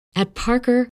At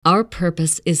Parker, our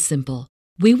purpose is simple.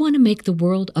 We want to make the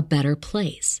world a better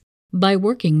place by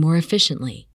working more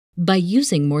efficiently, by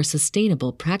using more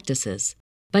sustainable practices,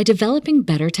 by developing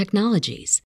better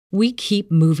technologies. We keep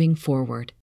moving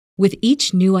forward. With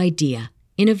each new idea,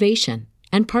 innovation,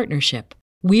 and partnership,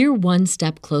 we're one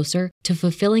step closer to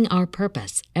fulfilling our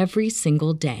purpose every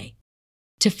single day.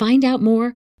 To find out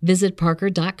more, visit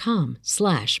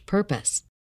parker.com/purpose.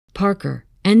 Parker,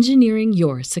 engineering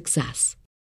your success.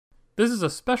 This is a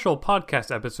special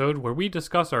podcast episode where we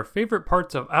discuss our favorite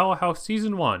parts of Owl House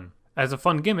Season 1. As a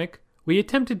fun gimmick, we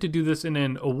attempted to do this in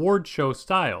an award show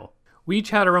style. We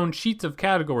each had our own sheets of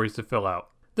categories to fill out.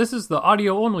 This is the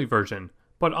audio-only version,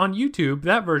 but on YouTube,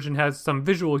 that version has some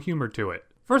visual humor to it.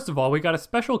 First of all, we got a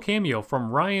special cameo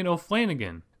from Ryan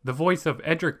O'Flanagan, the voice of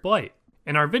Edric Blight.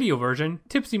 In our video version,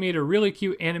 Tipsy made a really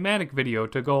cute animatic video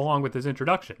to go along with his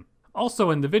introduction.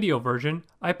 Also in the video version,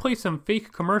 I placed some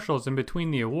fake commercials in between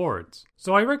the awards.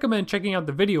 So I recommend checking out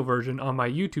the video version on my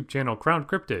YouTube channel Crown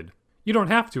Cryptid. You don't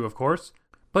have to, of course,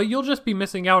 but you'll just be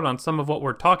missing out on some of what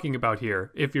we're talking about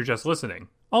here if you're just listening.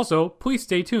 Also, please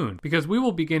stay tuned, because we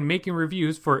will begin making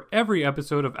reviews for every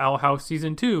episode of Owl House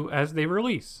Season 2 as they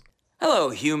release. Hello,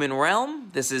 human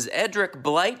realm. This is Edric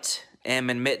Blight. Em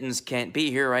and Mittens can't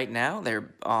be here right now.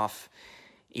 They're off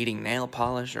eating nail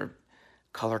polish or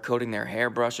color coding their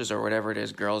hairbrushes or whatever it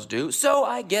is girls do. So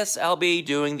I guess I'll be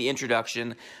doing the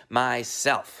introduction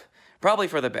myself. Probably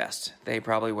for the best. They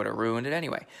probably would have ruined it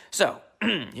anyway. So,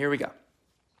 here we go.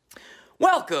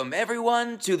 Welcome,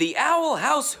 everyone, to the Owl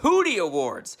House Hootie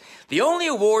Awards, the only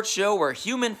award show where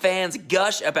human fans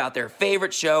gush about their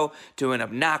favorite show to an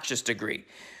obnoxious degree.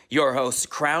 Your hosts,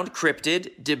 Crowned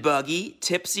Cryptid, Debuggy,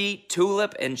 Tipsy,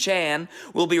 Tulip, and Chan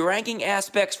will be ranking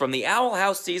aspects from the Owl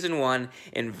House Season 1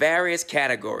 in various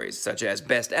categories, such as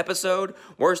Best Episode,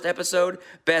 Worst Episode,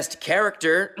 Best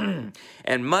Character,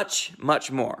 and much, much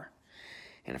more.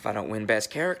 And if I don't win Best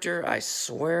Character, I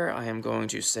swear I am going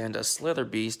to send a Slither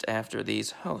Beast after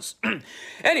these hosts.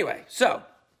 Anyway, so,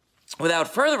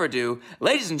 without further ado,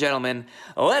 ladies and gentlemen,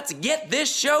 let's get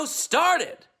this show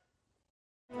started!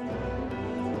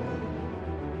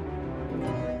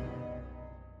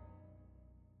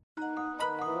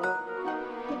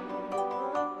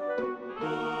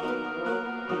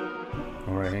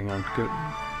 Alright, hang on. Good.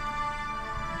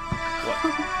 What?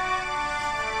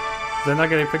 Is that not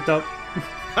getting picked up?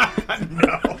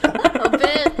 No. A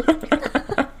bit.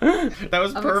 That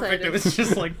was I'm perfect. excited. It was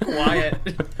just like quiet.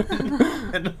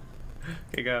 Here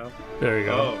you go. There you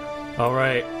go. Oh.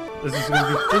 Alright. This is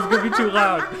gonna be too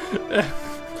loud.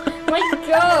 My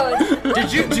God.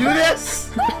 Did you do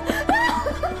this?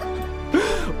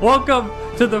 Welcome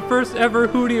to the first ever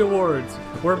Hootie Awards,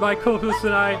 where my co-host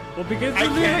and I will begin. I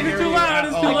can't hear It's too you loud. at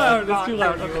It's too all. loud. It's too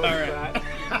loud. Okay. Alright.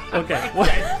 Okay.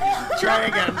 Try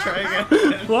again.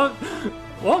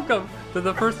 Welcome to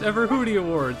the first ever Hootie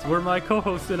Awards, where my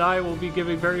co-host and I will be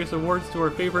giving various awards to our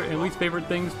favorite and least favorite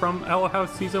things from Owl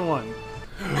House Season 1.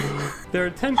 There are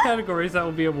 10 categories that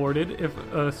will be awarded. If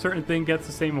a certain thing gets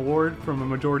the same award from a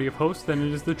majority of hosts, then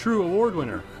it is the true award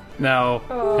winner. Now,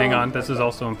 hang on, this is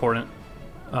also important.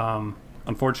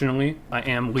 Unfortunately, I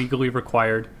am legally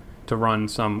required to run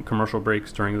some commercial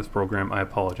breaks during this program. I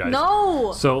apologize.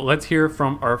 No. So let's hear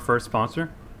from our first sponsor.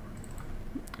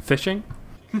 Fishing?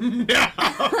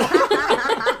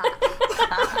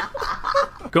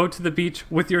 Go to the beach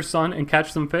with your son and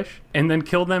catch some fish, and then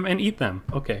kill them and eat them.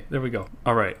 Okay, there we go.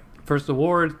 All right. First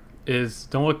award is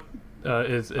don't look.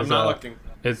 I'm not looking.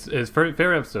 Is favorite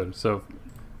episode. So,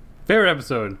 favorite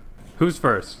episode. Who's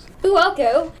first? Ooh, I'll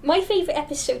go. My favourite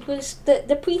episode was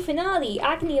the pre-finale,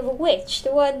 Agony of a Witch.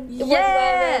 The one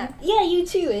where... yeah, you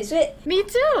too, is it? Me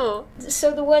too. So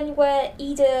the one where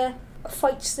Ida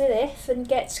fights Lilith and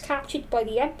gets captured by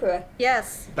the Emperor.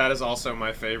 Yes. That is also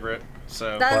my favorite.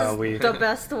 So That Well, is the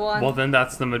best one. Well, then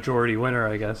that's the majority winner,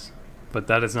 I guess. But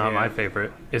that is not Yeah. my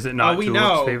favorite. Is it not we Tulip's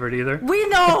know. favorite either? We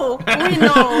know. We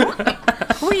know.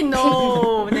 We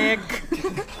know, Nick.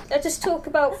 I'll just talk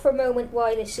about for a moment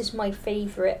why this is my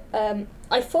favourite.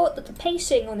 I thought that the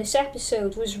pacing on this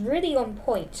episode was really on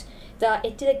point, that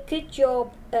it did a good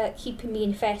job keeping me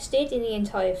invested in the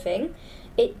entire thing.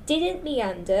 It didn't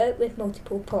meander with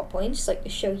multiple plot points like the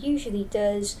show usually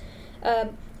does.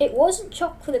 It wasn't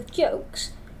chock full of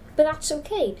jokes, but that's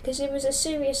okay because it was a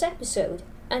serious episode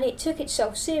and it took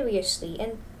itself seriously,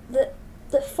 and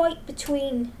the fight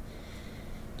between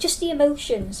just the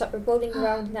emotions that were rolling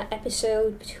around in that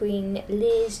episode between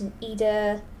Liz and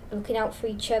Ida looking out for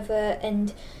each other,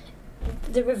 and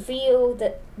the reveal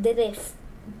that Lilith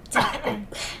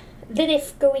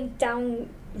going down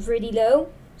really low,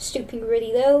 stooping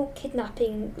really low,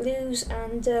 kidnapping Luz,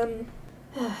 and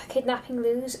kidnapping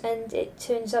Luz, and it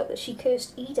turns out that she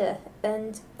cursed Ida,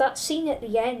 and that scene at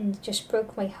the end just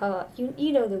broke my heart.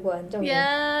 You know the one, don't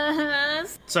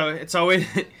Yes. So it's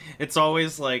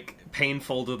always like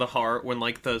painful to the heart when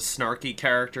like the snarky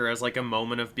character has like a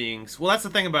moment of being. Well, that's the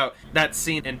thing about that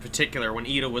scene in particular when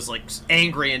Ida was like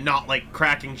angry and not like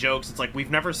cracking jokes. It's like we've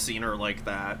never seen her like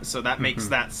that, so that makes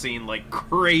that scene like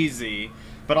crazy.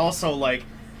 But also like,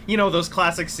 you know, those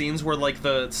classic scenes where like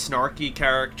the snarky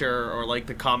character or like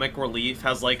the comic relief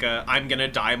has like a I'm gonna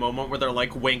die moment where they're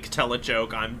like, wink, tell a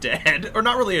joke, I'm dead. Or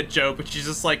not really a joke, but she's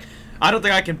just like, I don't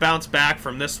think I can bounce back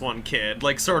from this one, kid.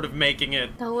 Like, sort of making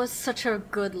it... That was such a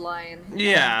good line.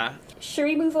 Yeah. Should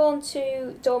we move on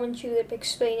to Dom and Julep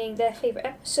explaining their favourite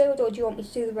episode, or do you want me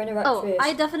to do the runner-up first?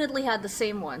 I definitely had the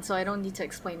same one, so I don't need to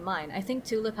explain mine. I think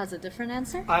Tulip has a different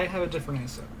answer. I have a different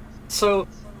answer. So,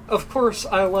 of course,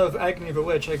 I love Agony of the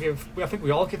Witch. I think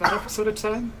we all give that episode a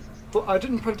 10. But I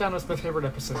didn't put it down as my favorite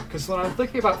episode, because when I'm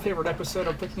thinking about favorite episode,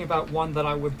 I'm thinking about one that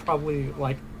I would probably,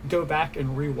 like, go back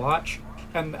and rewatch.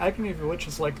 And Agony of the Witch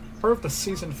is, like, part of the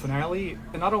season finale,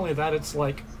 and not only that, it's,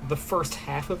 like, the first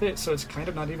half of it, so it's kind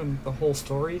of not even the whole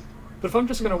story. But if I'm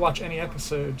just going to watch any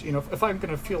episode, you know, if I'm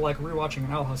going to feel like rewatching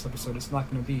an Owl House episode, it's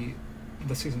not going to be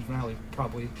the season finale,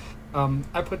 probably.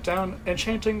 I put down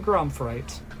Enchanting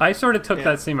Gromfright. I sort of took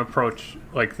that same approach,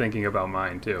 like, thinking about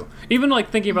mine, too. Even, like,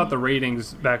 thinking about the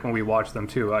ratings back when we watched them,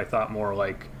 too, I thought more,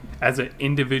 like, as an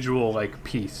individual, like,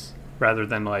 piece, rather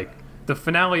than, like, the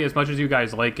finale, as much as you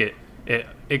guys like it,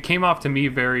 it came off to me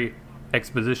very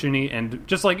exposition-y, and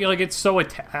just like it's so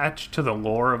attached to the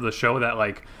lore of the show that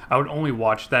like I would only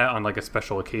watch that on like a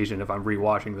special occasion if I'm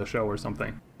rewatching the show or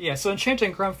something. Yeah, so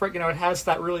Enchanting Gromfright, you know, it has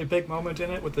that really big moment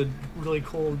in it with the really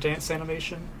cool dance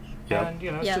animation. Yep. And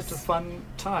you know, it's just a fun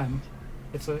time.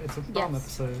 It's a fun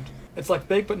episode. It's like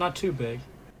big but not too big.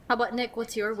 How about Nick?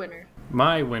 What's your winner?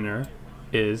 My winner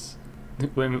is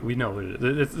we know what it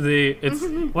is.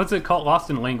 It's what's it called? Lost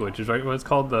in Language, right? What it's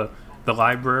called, the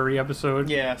library episode.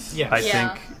 Yes.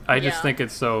 I just think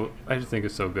it's so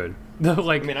good.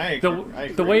 Like, I mean, I agree.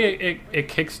 The way it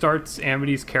kickstarts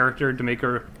Amity's character to make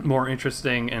her more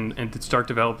interesting and to start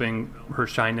developing her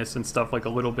shyness and stuff like a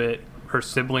little bit. Her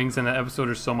siblings in that episode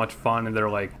are so much fun, and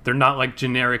they're not like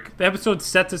generic. The episode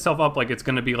sets itself up like it's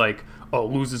gonna be like, oh,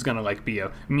 Luz is gonna like be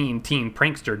a mean teen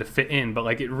prankster to fit in, but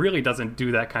like it really doesn't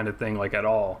do that kind of thing like at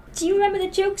all. Do you remember the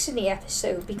jokes in the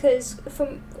episode? Because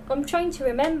I'm trying to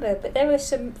remember, but there were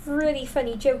some really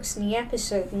funny jokes in the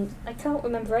episode, and I can't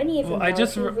remember any of them.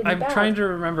 Well, I'm trying to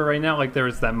remember right now. Like there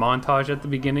was that montage at the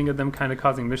beginning of them kind of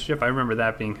causing mischief. I remember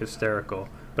that being hysterical,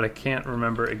 but I can't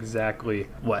remember exactly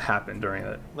what happened during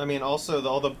it. I mean, also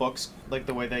all the books, like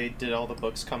the way they did all the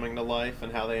books coming to life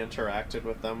and how they interacted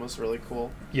with them was really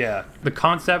cool. Yeah, the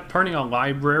concept turning a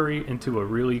library into a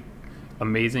really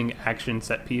amazing action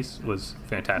set piece was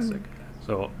fantastic.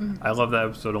 So I love that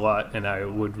episode a lot, and I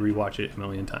would rewatch it a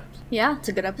million times. Yeah, it's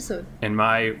a good episode. And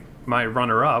my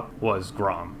runner-up was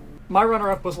Grom. My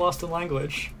runner-up was Lost in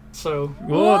Language. So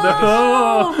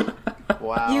whoa!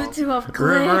 Wow. You two have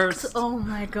clicked. Oh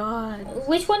my god.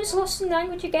 Which one's Lost in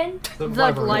Language again? The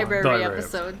library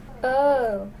episode.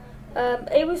 Oh.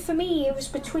 It was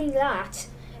between that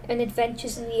and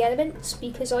Adventures in the Elements,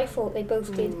 because I thought they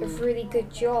both did a really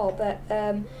good job at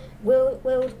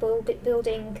world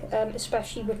building,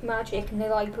 especially with magic, and the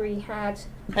library had...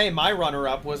 Hey, my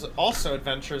runner-up was also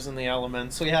Adventures in the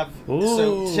Elements. We have...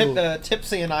 Ooh. So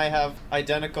Tipsy and I have an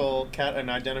identical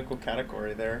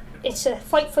category there. It's a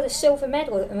fight for the silver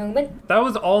medal at the moment. That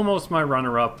was almost my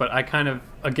runner-up, but I kind of,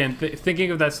 again, thinking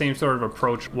of that same sort of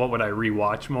approach, what would I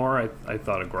rewatch more? I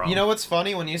thought of Grom. You know what's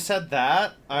funny? When you said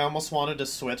that, I almost wanted to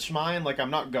switch mine. Like,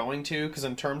 I'm not going to, because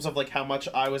in terms of like how much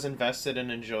I was invested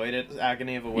and enjoyed it,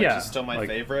 Agony of a Witch is still my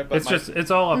favorite. But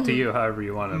it's all up to you, however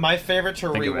you want to. My favorite to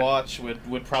rewatch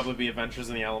would probably be Adventures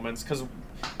in the Elements, because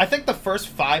I think the first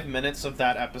 5 minutes of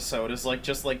that episode is like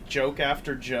just like joke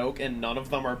after joke, and none of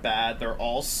them are bad. They're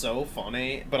all so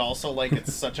funny, but also like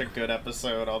it's such a good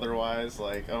episode otherwise.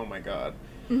 Like, oh my god.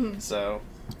 So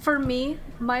for me,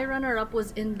 my runner-up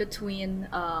was in between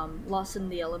Lost in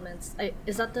the Elements.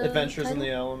 Is that the Adventures title? in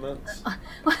the Elements?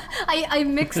 I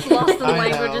mixed Lost in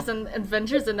Languages and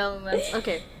Adventures in Elements.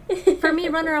 Okay. For me,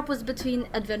 runner-up was between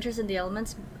Adventures in the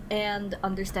Elements and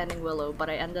Understanding Willow, but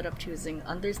I ended up choosing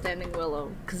Understanding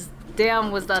Willow, because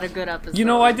damn, was that a good episode. You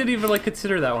know, I didn't even like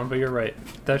consider that one, but you're right.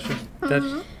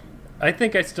 I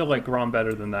think I still like Grom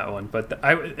better than that one, but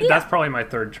that's probably my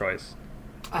third choice.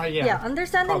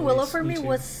 Understanding Willow for me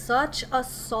was such a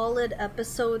solid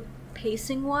episode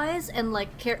pacing wise and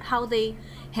like how they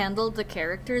handled the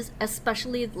characters,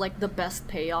 especially like the best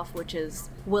payoff, which is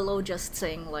Willow just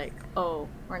saying like, "Oh,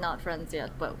 we're not friends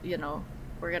yet, but you know,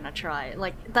 we're gonna try."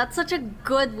 Like, that's such a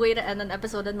good way to end an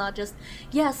episode, and not just,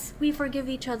 "Yes, we forgive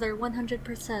each other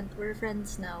 100%. We're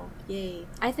friends now. Yay."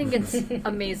 I think it's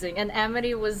amazing, and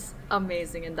Amity was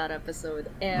amazing in that episode,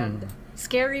 and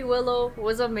Scary Willow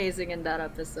was amazing in that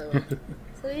episode.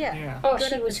 So yeah. Oh,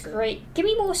 she was great. Give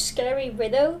me more Scary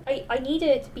Willow. I need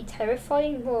her to be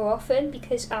terrifying more often,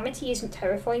 because Amity isn't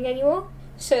terrifying anymore.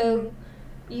 So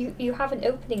you have an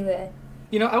opening there.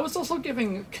 You know, I was also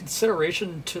giving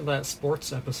consideration to that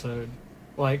sports episode.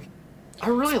 Like, I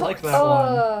really liked that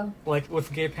one. Like,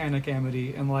 with Gay Panic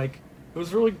Amity, and like, it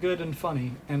was really good and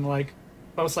funny. And like,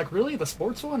 I was like, really, the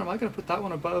sports one? Am I going to put that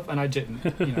one above? And I didn't.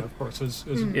 You know, of course, it was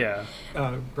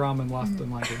Grom and Lost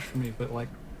in Language for me. But like,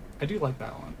 I do like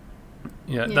that one.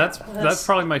 Yeah, that's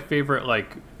probably my favorite,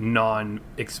 like,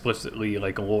 non-explicitly,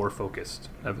 like, lore-focused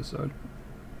episode.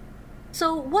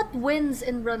 So what wins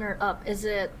in runner-up? Is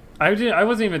it... I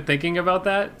wasn't even thinking about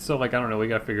that, so, like, I don't know, we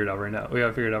gotta figure it out right now.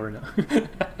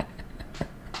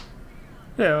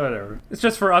 Yeah, whatever. It's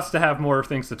just for us to have more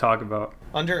things to talk about.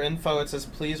 Under info, it says,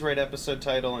 please rate episode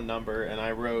title and number, and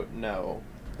I wrote no.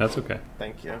 That's okay.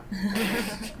 Thank you.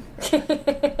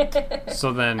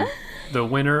 So then, the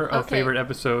winner of favorite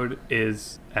episode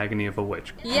is Agony of a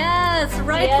Witch. Yes,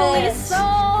 rightfully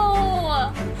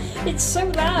so! It's so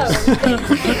loud.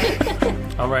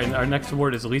 Alright, our next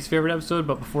award is least favorite episode,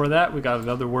 but before that, we got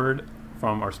another word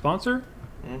from our sponsor.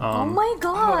 Oh my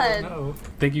god! Oh, no.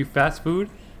 Thank you, fast food.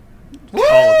 Woo!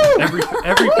 All of them.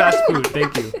 Every fast food,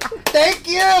 thank you. Thank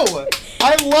you!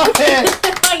 I love it!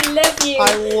 I love you.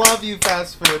 I love you,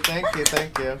 fast food. Thank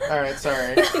you. Alright,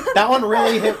 sorry. That one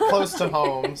really hit close to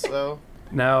home, so...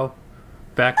 Now,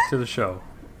 back to the show.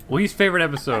 Least favorite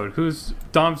episode.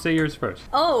 Dom, say yours first.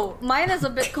 Oh, mine is a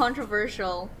bit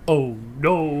controversial. Oh,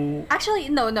 no. Actually,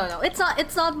 no. It's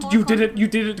not more You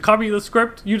didn't copy the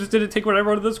script? You just didn't take what I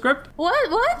wrote in the script?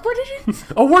 What? What did you...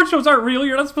 Award shows aren't real.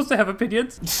 You're not supposed to have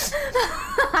opinions.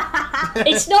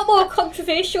 It's not more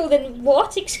controversial than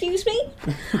what, excuse me?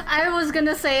 I was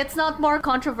gonna say, it's not more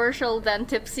controversial than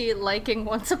Tipsy liking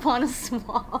Once Upon a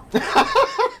Swap. Yes.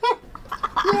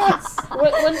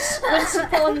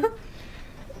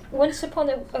 Once upon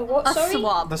a what? Sorry.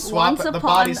 Swap. The swap, Once the upon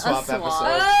body a swap episode.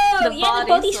 Oh, The the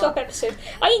body swap. swap episode.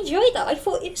 I enjoyed that. I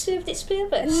thought it served its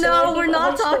purpose. so I No, give we're it a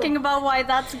not high score. talking about why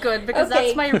that's good, because Okay,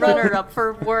 that's my well- runner-up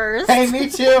for worst. Hey, me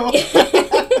too! What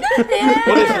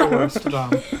is your worst,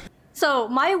 Dom? So,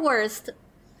 my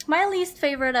least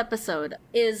favorite episode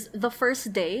is the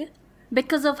first day,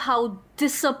 because of how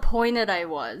disappointed I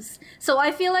was. So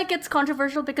I feel like it's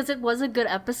controversial because it was a good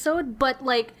episode, but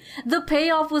like the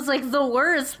payoff was like the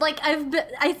worst. Like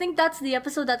I think that's the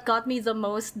episode that got me the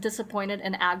most disappointed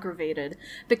and aggravated,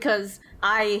 because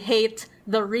I hate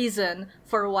the reason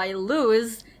for why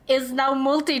Luz is now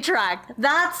multi-tracked.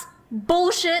 That's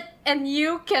bullshit, and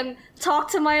you can talk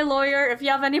to my lawyer if you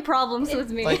have any problems with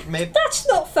me. Like, maybe... That's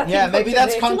not fucking Yeah, maybe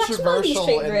that's controversial. controversial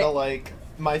That's in my the, least like,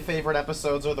 my favorite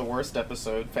episodes are the worst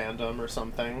episode fandom or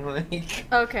something. Like,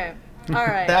 Okay.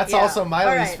 Alright. that's yeah. also my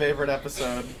All least right. favorite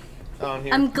episode on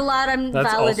here. I'm glad I'm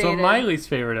That's validated. also my least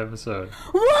favorite episode.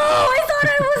 Whoa! I thought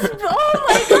I was. Oh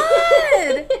my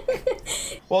god!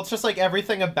 Well, it's just like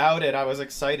everything about it, I was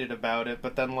excited about it,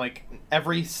 but then like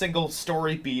every single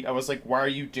story beat, I was like, why are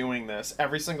you doing this?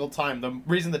 Every single time. The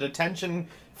reason the detention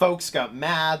folks got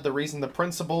mad, the reason the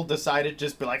principal decided to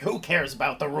just be like, who cares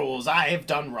about the rules? I have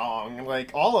done wrong.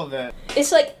 Like, all of it.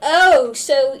 It's like, oh,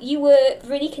 so you were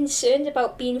really concerned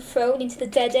about being thrown into the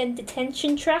dead-end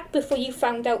detention track before you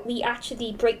found out we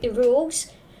actually break the rules?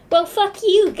 Well, fuck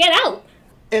you, get out!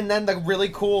 And then the really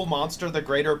cool monster, the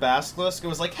Greater Basilisk, it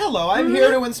was like, hello, I'm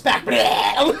here to inspect.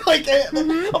 I'm like,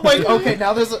 okay,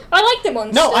 now there's a... I like the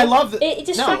monster. No, I love the... It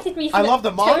distracted me from I love the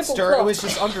terrible monster. plot. It was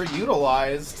just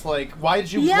underutilized. Like, why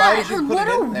did you Yeah, put what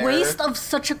it a in there? waste of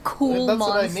such a cool That's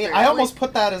monster. what I mean. I almost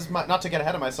put that as my... Not to get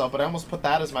ahead of myself, but I almost put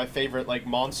that as my favorite, like,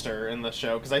 monster in the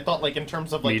show. Because I thought, like, in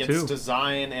terms of, like, Me its too.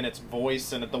 design and its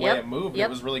voice and the way Yep, it moved, yep. it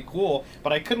was really cool.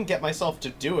 But I couldn't get myself to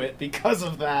do it because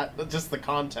of that. Just the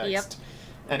context. Yep.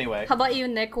 Anyway. How about you,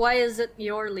 Nick? Why is it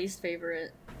your least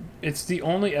favorite? It's the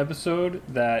only episode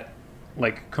that,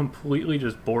 like, completely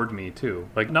just bored me, too.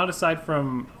 Like, not aside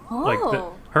from, like,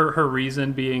 Oh. her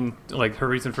reason being, like, her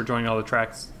reason for joining all the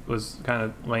tracks was kind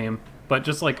of lame. But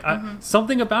just, like,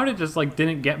 something about it just, like,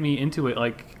 didn't get me into it,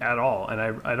 like, at all. And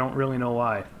I don't really know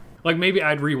why. Like, maybe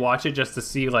I'd rewatch it just to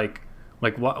see, like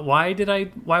why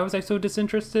was I so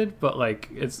disinterested? But, like,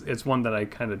 it's one that I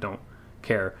kind of don't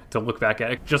care to look back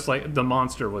at it. Just like the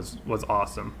monster was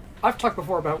awesome. I've talked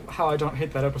before about how I don't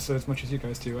hate that episode as much as you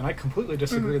guys do, and I completely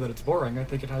disagree that it's boring. I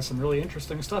think it has some really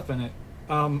interesting stuff in it.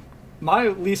 My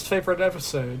least favorite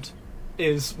episode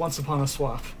is Once Upon a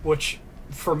Swap, which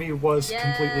for me was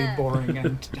completely boring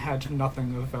and had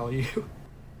nothing of value.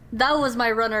 That was my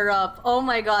runner-up. Oh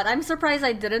my god. I'm surprised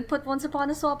I didn't put Once Upon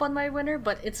a Swap on my winner,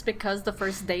 but it's because the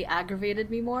first day aggravated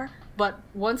me more. But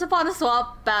Once Upon a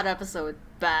Swap, bad episode.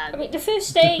 Bad. I mean, the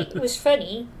first day was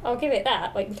funny. I'll give it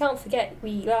that. Like, we can't forget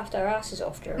we laughed our asses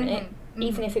off during it,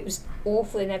 even if it was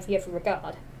awful in every other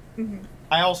regard.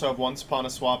 I also have Once Upon a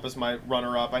Swap as my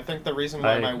runner-up. I think the reason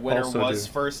why my winner was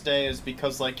First Day is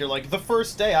because, like, you're like, the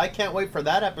first day, I can't wait for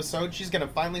that episode. She's gonna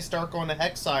finally start going to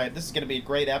Hexside. This is gonna be a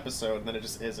great episode, and then it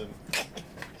just isn't.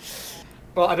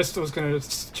 Well, I just was going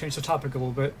to change the topic a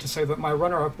little bit to say that my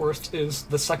runner-up worst is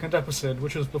the second episode,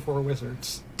 which is Before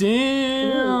Wizards.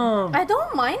 Damn! I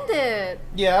don't mind it.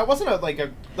 Yeah, it wasn't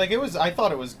it was, I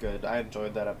thought it was good. I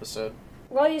enjoyed that episode.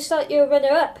 Why is that your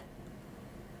runner-up?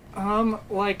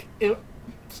 It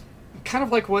kind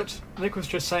of like what Nick was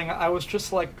just saying. I was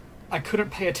just like, I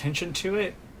couldn't pay attention to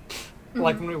it,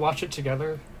 like when we watched it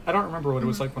together. I don't remember what it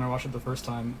was like when I watched it the first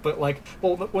time, but like,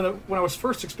 well, when I was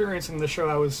first experiencing the show,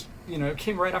 I was, it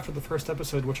came right after the first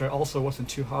episode, which I also wasn't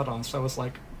too hot on, so I was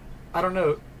like, I don't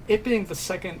know, it being the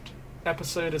second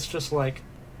episode, it's just like,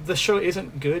 the show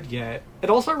isn't good yet.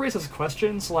 It also raises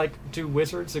questions, like, do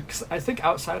wizards, cause I think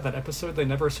outside of that episode, they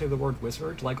never say the word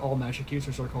wizard, like, all magic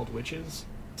users are called witches,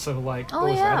 so like,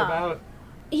 what was that about?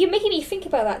 You're making me think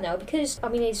about that now, because, I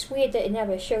mean, it's weird that it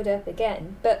never showed up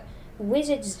again, but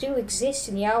wizards do exist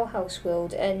in the Owl House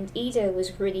world, and Ida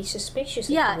was really suspicious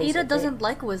of the wizard. Ida doesn't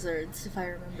like wizards, if I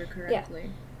remember correctly.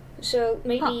 Yeah. So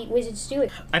maybe wizards do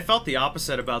it. I felt the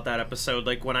opposite about that episode.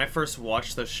 Like, when I first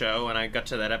watched the show and I got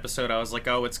to that episode, I was like,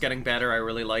 oh, it's getting better. I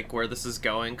really like where this is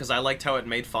going. Because I liked how it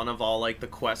made fun of all, like, the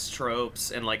quest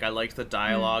tropes. And, like, I liked the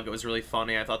dialogue. It was really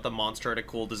funny. I thought the monster had a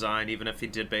cool design, even if he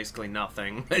did basically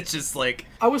nothing. It's just, like...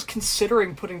 I was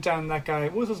considering putting down that guy.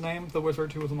 What was his name? The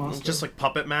wizard who was a monster? Just, like,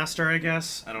 Puppet Master, I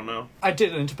guess? I don't know. I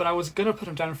didn't, but I was gonna put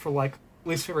him down for, like,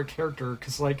 least favorite character.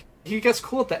 Because, like, he gets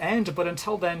cool at the end, but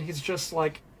until then, he's just,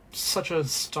 like... such a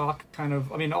stock kind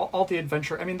of, I mean, all the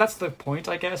adventure, I mean, that's the point,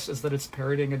 I guess, is that it's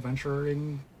parodying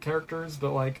adventuring characters,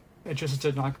 but, like, it just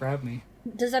did not grab me.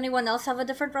 Does anyone else have a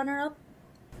different runner-up?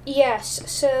 Yes,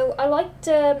 so I liked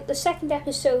the second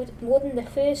episode more than the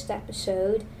first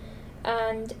episode,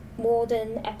 and more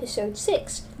than episode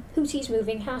 6, Hootie's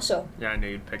Moving Castle. Yeah, I knew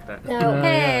you'd pick that. Now,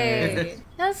 Hey!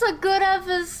 That's a good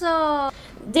episode!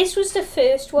 This was the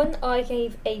first one I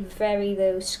gave a very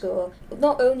low score.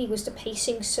 Not only was the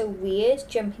pacing so weird,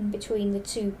 jumping between the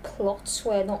two plots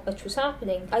where not much was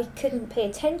happening, I couldn't pay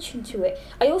attention to it.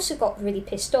 I also got really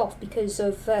pissed off because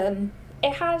of,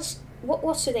 it has,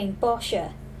 what's her name,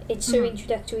 Barsha. It's her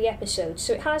introductory episode.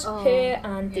 So it has her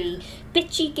and the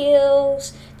bitchy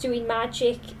girls doing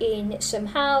magic in some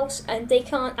house, and they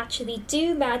can't actually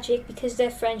do magic because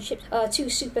their friendships are too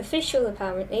superficial,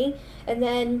 apparently. And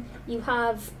then you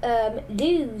have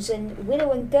Luz and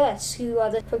Willow and Gus, who are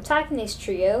the protagonist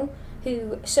trio,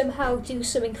 who somehow do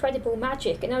some incredible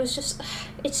magic, and I was just,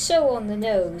 it's so on the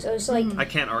nose. I was like... I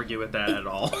can't argue with that at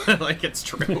all. Like, it's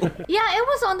true. Yeah, it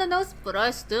was on the nose, but I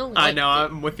still liked I know,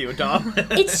 I'm with you, Dom.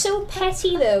 It's so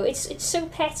petty, though. It's so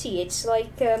petty. It's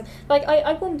like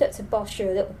I warmed up to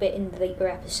Bosher a little bit in the later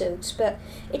episodes, but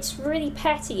it's really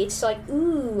petty. It's like,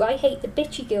 ooh, I hate the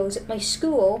bitchy girls at my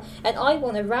school, and I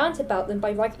want to rant about them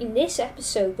by writing this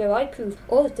episode where I prove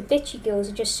all of the bitchy girls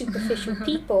are just superficial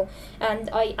people, and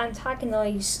I antagonize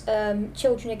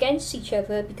children against each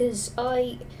other because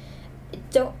I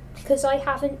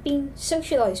haven't been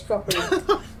socialized properly.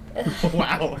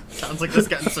 Wow, sounds like this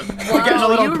getting we're getting a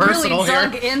little you personal really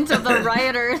dug here. into the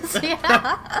writers.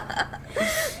 Yeah.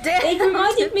 Damn,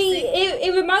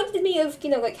 It reminded me of,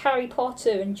 like Harry Potter,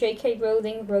 and J.K.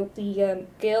 Rowling wrote the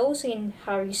girls in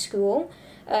Harry's school.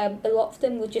 A lot of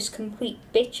them were just complete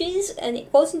bitches, and it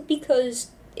wasn't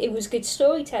because it was good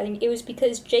storytelling, it was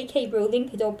because J.K. Rowling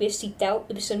had obviously dealt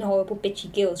with some horrible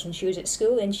bitchy girls when she was at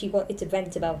school, and she wanted to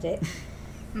vent about it.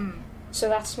 So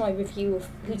that's my review of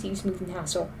Hootie's Moving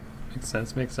Castle.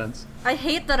 Makes sense. I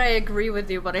hate that I agree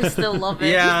with you, but I still love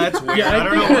it. Yeah, it's weird. Yeah, I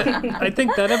don't know. I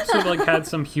think that episode like had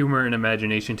some humor and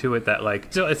imagination to it that like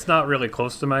still it's not really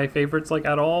close to my favorites like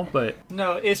at all, but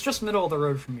No, it's just middle of the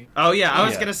road for me. Oh yeah, I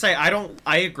was gonna say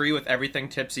I agree with everything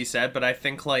Tipsy said, but I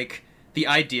think like the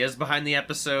ideas behind the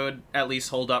episode at least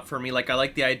hold up for me. Like I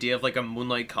like the idea of like a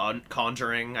moonlight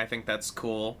conjuring. I think that's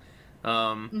cool.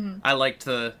 I liked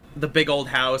the big old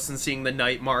house and seeing the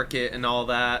night market and all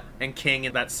that, and King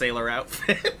in that sailor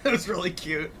outfit. It was really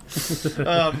cute.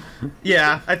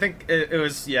 Yeah, I think it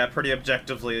was pretty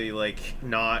objectively like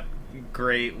not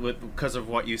great because of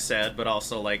what you said, but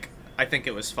also like I think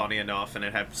it was funny enough and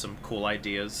it had some cool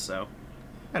ideas, so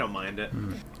I don't mind it.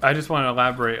 I just want to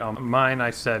elaborate on mine.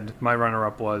 I said my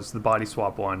runner-up was the body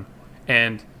swap one,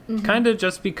 and kind of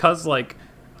just because like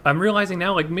I'm realizing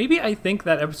now, like maybe I think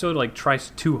that episode like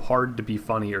tries too hard to be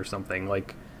funny or something.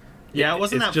 Like, yeah, it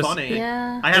wasn't that just, funny.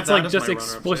 Yeah. I have it's that like as just my runner-up,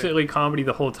 too. explicitly comedy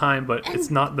the whole time, but it's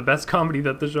not the best comedy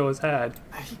that the show has had.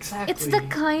 Exactly. It's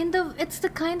the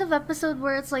kind of episode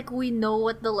where it's like we know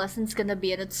what the lesson's gonna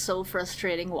be, and it's so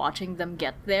frustrating watching them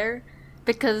get there,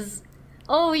 because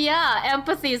oh yeah,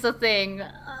 empathy is a thing.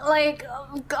 Like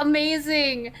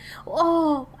amazing.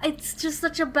 Oh, it's just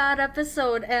such a bad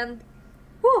episode, and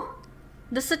whew,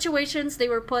 the situations they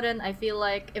were put in, I feel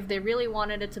like if they really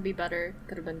wanted it to be better,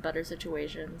 could have been better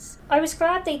situations. I was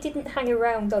glad they didn't hang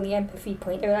around on the empathy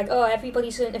point. They were like, oh,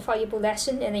 everybody's learned a valuable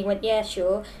lesson, and they went, yeah,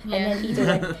 sure. Yeah. And then Ida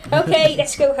went, okay,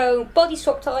 let's go home. Body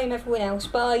swap time, everyone else,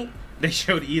 bye. They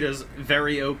showed Ida's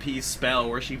very OP spell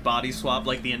where she body swapped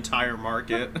like the entire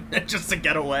market just to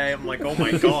get away. I'm like, oh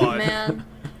my god. Man,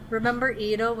 remember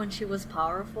Ida when she was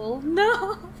powerful?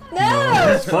 No!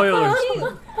 No! Spoilers.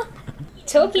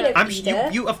 Talking of I'm Ida,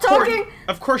 you of Talking-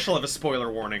 course you'll have a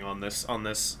spoiler warning on this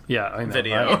Yeah, I know.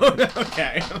 video.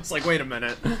 Okay. I was like, wait a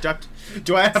minute.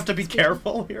 Do I have to be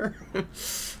careful here?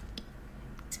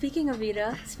 Speaking of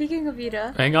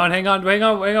Ida. Hang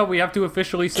on. We have to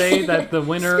officially say that the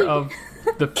winner of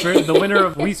the winner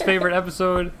of least favorite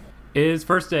episode is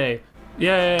First Day.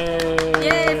 Yay!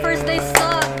 Yay, First Day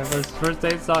sucks! First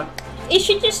Day sucks. it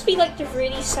should just be like the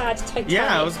really sad Titanic.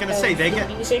 Yeah, I was gonna say, they get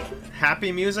music.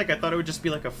 happy music. I thought it would just be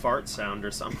like a fart sound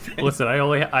or something. Listen, I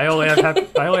only have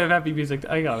happy music.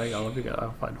 Hang on. Let me go.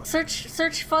 I'll find one.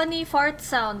 Search funny fart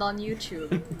sound on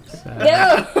YouTube.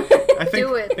 No! I think,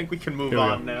 Do it. I think we can move Here we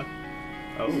on go. now.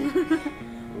 Oh.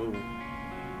 Ooh.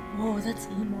 Whoa, that's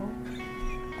emo.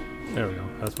 There we go.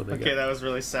 That's what they Okay, get. that was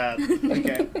really sad.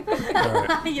 Okay. All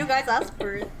right. You guys asked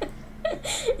for it.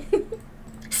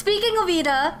 Speaking of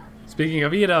Ida, Speaking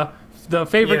of Ida, the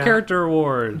favorite Yeah. character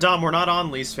award. Dom, we're not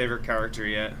on least favorite character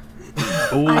yet.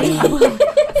 Ooh. I will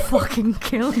fucking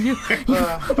kill you. You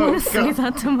Oh, want to say God.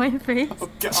 that to my face?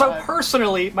 So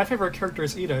personally, my favorite character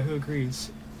is Ida. Who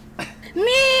agrees?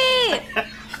 Me!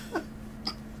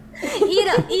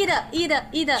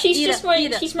 Ida. She's my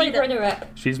Ida. runner-up.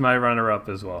 She's my runner-up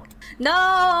as well.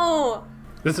 No!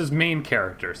 This is main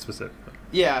character specifically.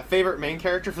 Yeah, favorite main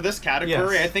character for this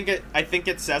category. Yes. I think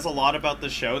it says a lot about the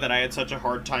show that I had such a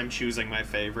hard time choosing my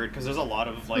favorite because there's a lot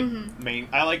of like main.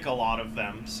 I like a lot of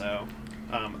them, so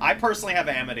I personally have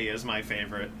Amity as my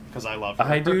favorite because I love her.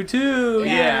 I do too.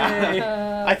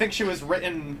 Yeah. I think she was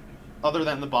written, other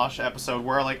than the Bosch episode,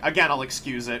 where like again I'll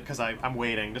excuse it because I'm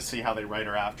waiting to see how they write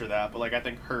her after that. But like I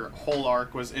think her whole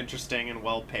arc was interesting and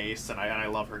well paced, and I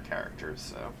love her characters.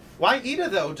 So why Ida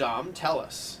though, Dom? Tell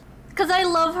us. Because I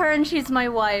love her and she's my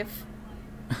wife.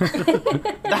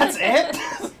 That's it.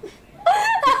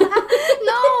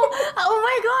 No!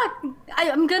 Oh my god!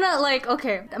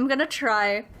 I'm gonna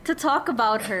try to talk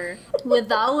about her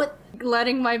without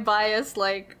letting my bias,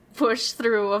 like, push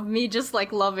through of me just,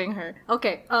 like, loving her.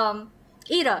 Okay,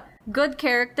 Ida, good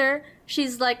character.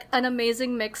 She's, like, an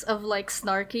amazing mix of, like,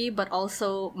 snarky, but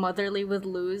also motherly with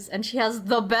Luz, and she has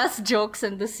the best jokes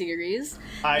in the series.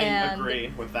 I And-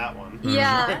 agree with that one.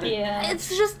 Yeah. Yeah.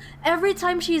 It's just, every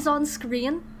time she's on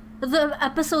screen, the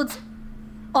episode's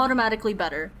automatically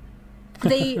better.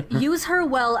 They use her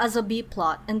well as a B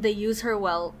plot, and they use her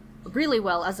really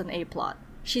well as an A plot.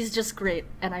 She's just great,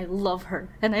 and I love her.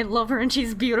 And I love her, and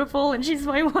she's beautiful, and she's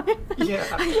my wife. Yeah,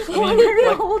 I want her to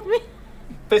like, hold me.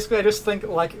 basically, I just think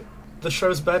like the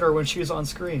show's better when she's on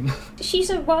screen. She's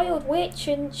a wild witch,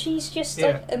 and she's just Yeah.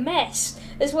 like a mess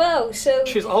as well. So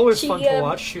She's always she, fun to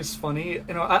watch. She's funny.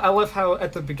 You know, I love how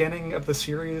at the beginning of the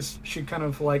series she kind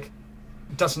of like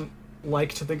doesn't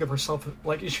like to think of herself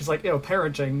like she's like, you know,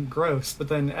 parenting, gross. But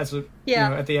then as a Yeah.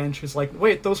 you know, at the end she's like,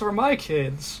 wait, those are my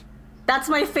kids. That's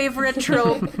my favorite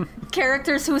trope.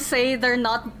 Characters who say they're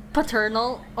not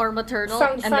paternal or maternal,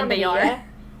 found and then family. they are. Yeah?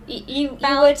 You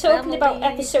Found were talking about family.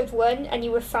 episode 1, and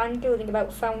you were fangirling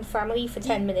about found family for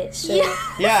 10 minutes. So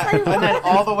Yeah, and then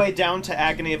all the way down to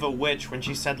Agony of a Witch when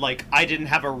she said like I didn't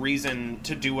have a reason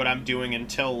to do what I'm doing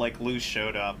until like Luz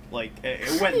showed up. Like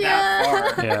it went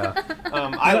that far. Yeah.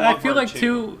 I I love feel her, like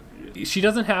too, she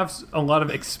doesn't have a lot of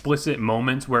explicit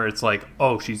moments where it's like,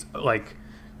 oh, she's like,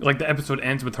 like the episode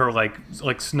ends with her like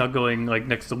snuggling like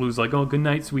next to Luz, like, oh, good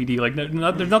night, sweetie. Like there's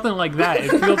nothing like that.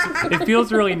 It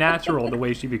feels really natural the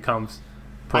way she becomes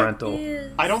parental.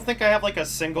 I don't think I have like a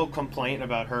single complaint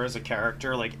about her as a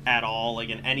character, like at all. Like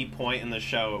at any point in the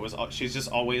show, she's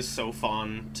just always so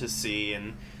fun to see,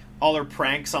 and all her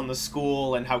pranks on the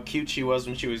school and how cute she was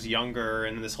when she was younger,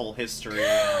 and this whole history.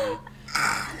 And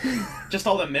just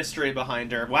all the mystery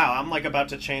behind her. Wow, I'm like about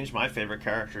to change my favorite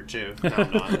character too. No,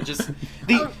 I'm not. Just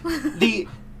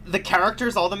the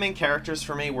characters, all the main characters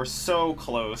for me were so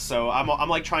close. So I'm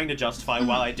like trying to justify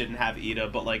why I didn't have Ida,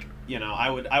 but like, you know, I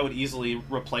would easily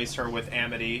replace her with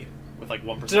Amity with like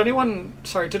 1%.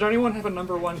 Did anyone have a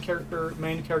number one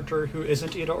main character who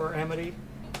isn't Ida or Amity?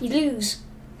 You lose.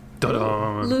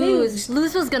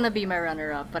 Luz was gonna be my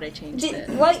runner-up, but I changed it.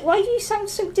 Why do you sound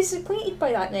so disappointed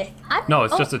by that, Nick? No,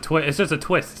 it's just a twist. It's just a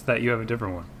twist that you have a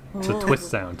different one. It's a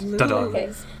twist sound.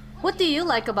 Okay. What do you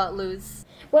like about Luz?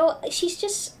 Well, she's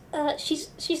just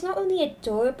she's not only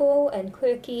adorable and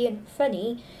quirky and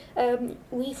funny.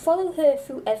 We follow her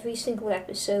through every single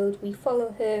episode. We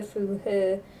follow her through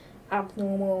her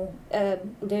abnormal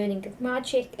learning of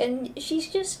magic, and she's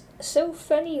just so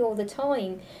funny all the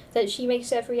time that she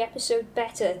makes every episode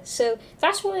better. So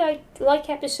that's why I like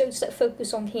episodes that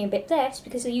focus on her a bit less,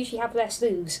 because they usually have less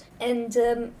Luz.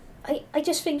 And I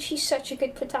just think she's such a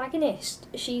good protagonist.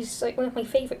 She's like one of my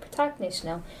favourite protagonists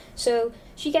now. So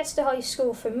she gets the high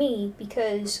score for me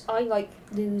because I like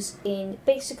Luz in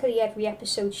basically every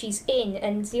episode she's in,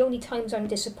 and the only times I'm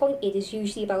disappointed is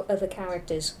usually about other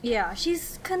characters. Yeah,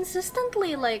 she's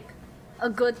consistently like a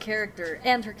good character,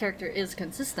 and her character is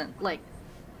consistent. Like,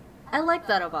 I like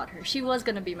that about her. She was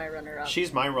gonna be my runner-up.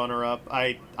 She's my runner-up.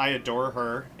 I adore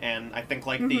her, and I think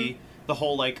like the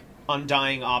whole like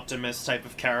undying optimist type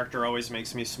of character always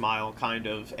makes me smile, kind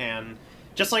of. And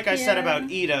just like I said about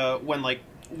Ida,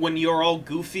 when you're all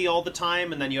goofy all the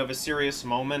time and then you have a serious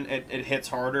moment, it hits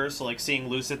harder. So like seeing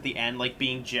Luz at the end, like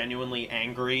being genuinely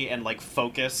angry and like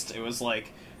focused, it was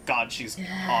like, God, she's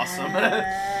awesome.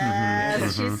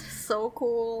 Yes, she's so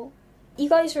cool. You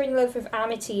guys are in love with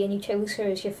Amity and you chose her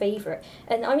as your favourite,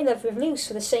 and I'm in love with Luz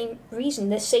for the same reason,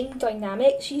 the same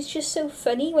dynamic. She's just so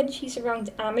funny when she's around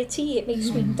Amity, it makes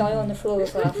me die on the floor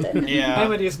with laughter. Yeah.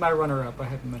 Amity is my runner-up, I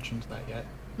haven't mentioned that yet.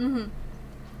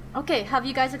 Okay, have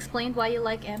you guys explained why you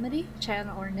like Amity, Chan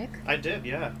or Nick? I did,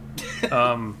 yeah.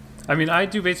 I mean, I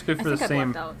do basically for the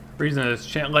same reason as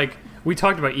Chan. Like, we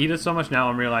talked about Ida so much, now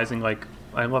I'm realizing, like,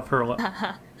 I love her a lot.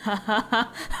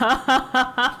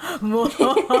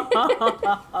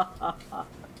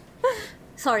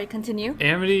 Sorry, continue.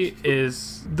 Amity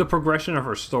is the progression of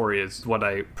her story is what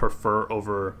I prefer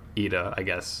over Ida, I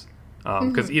guess,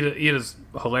 because Ida's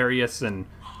hilarious and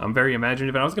very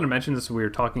imaginative. And I was going to mention this when we were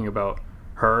talking about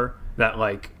her, that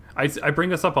like I bring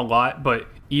this up a lot, but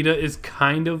Ida is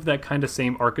kind of that kind of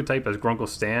same archetype as Grunkle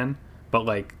Stan, but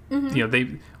like you know,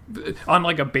 they on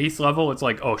like a base level, it's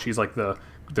like, oh, she's like the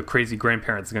crazy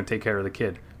grandparents are going to take care of the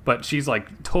kid, but she's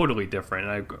like totally different,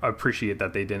 and I appreciate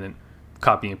that they didn't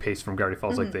copy and paste from Gravity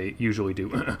Falls like they usually do.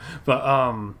 But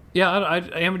yeah,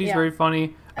 Amity's very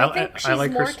funny. I think she's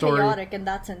like more her story. Chaotic, and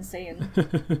that's insane.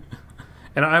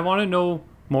 And I want to know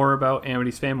more about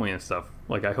Amity's family and stuff.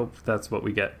 Like, I hope that's what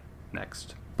we get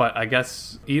next. But I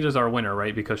guess Ida's our winner,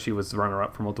 right? Because she was the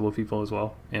runner-up for multiple people as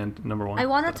well, and number one. I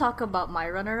want to talk about my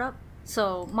runner-up.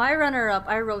 So, my runner-up,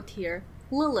 I wrote here,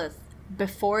 Lilith,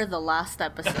 before the last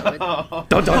episode. Oh,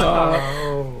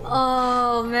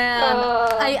 man.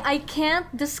 I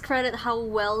can't discredit how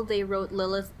well they wrote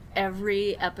Lilith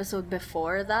every episode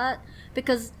before that,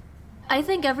 because I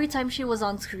think every time she was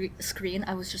on screen,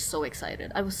 I was just so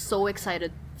excited. I was so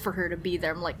excited for her to be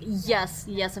there. I'm like, yes,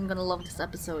 I'm gonna love this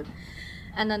episode.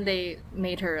 And then they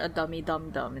made her a dummy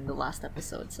dum-dum in the last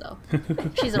episode, so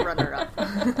she's a runner-up.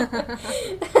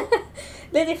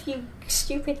 Lilith, you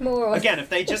stupid moron. Again, if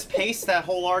they just paced that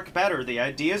whole arc better, the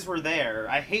ideas were there.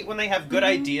 I hate when they have good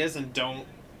ideas and don't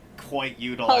quite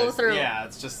utilize. Follow through. Yeah,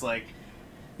 it's just like,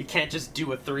 you can't just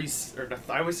do I always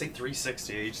say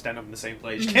 360, you just end up in the same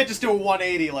place. You can't just do a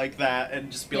 180 like that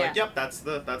and just be like, yep, that's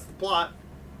the plot.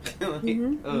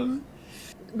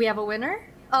 We have a winner?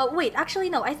 Wait, actually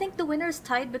no, I think the winner is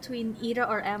tied between Ida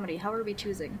or Amity. How are we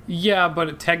choosing? Yeah,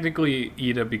 but technically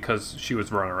Ida, because she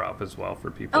was runner-up as well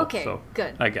for people. Okay, so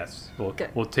good. I guess we'll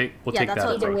take that's that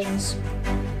what approach. Ida wins.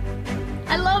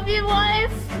 I love you,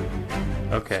 wife!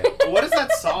 Okay. What is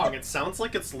that song? It sounds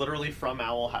like it's literally from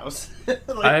Owl House. I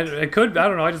don't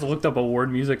know, I just looked up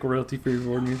award music, royalty-free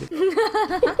award music.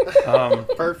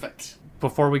 Perfect.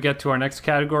 Before we get to our next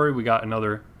category, we got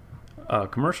another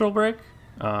commercial break.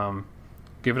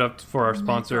 Give it up for our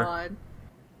sponsor. God.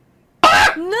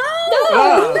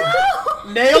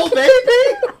 Nail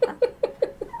baby.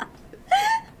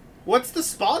 What's the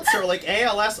sponsor? Like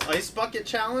ALS Ice Bucket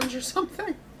Challenge or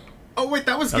something? Oh wait,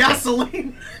 that was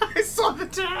gasoline. I saw the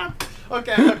tab.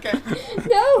 Okay.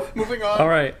 No! Moving on. All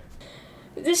right.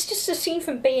 This is just a scene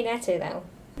from Bayonetta now.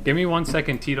 Give me 1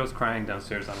 second. Tito's crying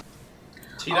downstairs.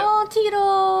 Tito. Oh,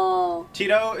 Tito!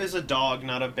 Tito is a dog,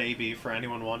 not a baby, for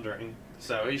anyone wondering.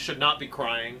 So he should not be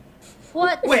crying.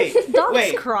 What? Wait, Dogs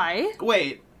wait. cry?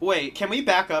 Wait. Can we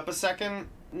back up a second?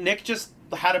 Nick just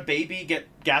had a baby get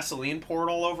gasoline poured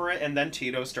all over it, and then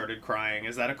Tito started crying.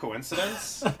 Is that a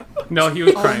coincidence? No, he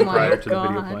was crying my prior to the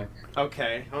video God. play.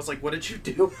 Okay. I was like, what did you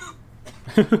do?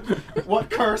 What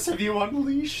curse have you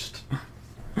unleashed?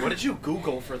 What did you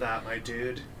Google for that, my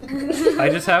dude? I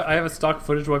have a stock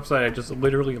footage website. I just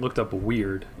literally looked up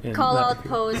weird. And Call that out appeared.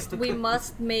 post. We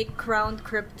must make Crowned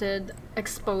Cryptid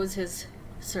expose his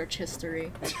search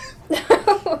history.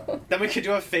 Then we could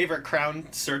do a favorite Crown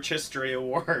Search History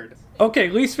Award. Okay,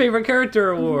 least favorite character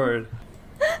award.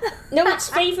 No, it's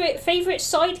favorite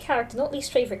side character, not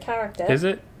least favorite character. Is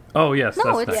it? Oh yes, No,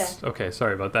 that's it's- next. Okay,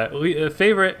 sorry about that.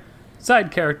 Favorite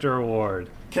side character award.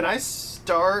 Can I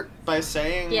start by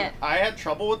saying Yeah. I had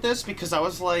trouble with this because I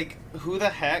was like, who the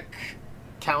heck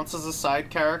counts as a side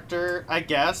character? I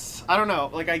guess. I don't know.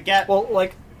 Like, I get... Well,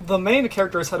 like, the main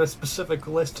characters had a specific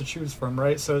list to choose from,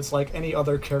 right? So it's like any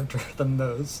other character than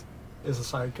those is a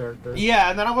side character. Yeah,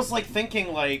 and then I was like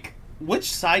thinking, like,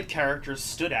 which side characters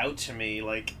stood out to me?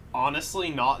 Like, honestly,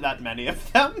 not that many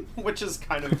of them, which is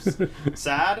kind of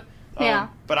sad. Yeah.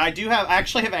 But I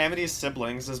actually have Amity's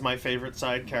siblings as my favorite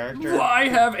side character. I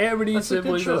have Amity That's a good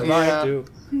siblings as choice. mine Yeah. too.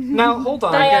 Now, hold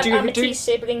on. I have Do Amity's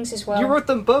siblings as well. you wrote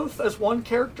them both as one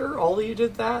character? All of you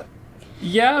did that?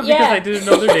 Yeah, because Yeah. I didn't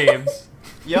know their names.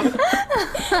 Yep.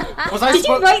 Was I Did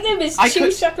you suppo- write them as I two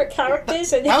could- separate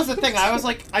characters? And That was the thing. I was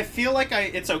like, I feel like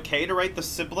it's okay to write the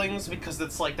siblings because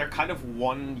it's like they're kind of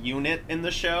one unit in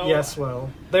the show. Yes, well,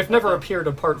 they've never appeared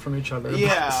apart from each other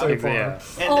Yeah. so far. Yeah.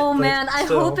 And Oh But man, I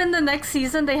still. hope in the next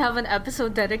season they have an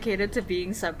episode dedicated to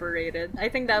being separated. I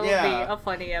think that would Yeah. be a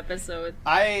funny episode.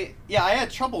 I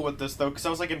had trouble with this though because I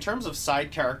was like, in terms of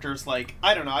side characters, like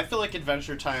I don't know, I feel like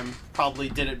Adventure Time probably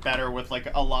did it better with like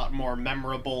a lot more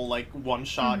memorable like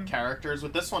one-shot characters.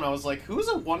 With this one, I was like, who's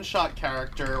a one-shot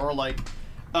character or like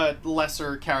a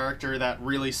lesser character that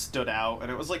really stood out?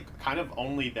 And it was like kind of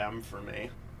only them for me.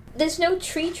 There's no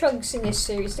tree trunks in this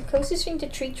series. The closest thing to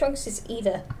tree trunks is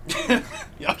Ida.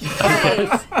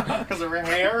 Because of her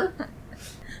hair.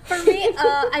 For me,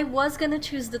 I was gonna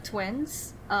choose the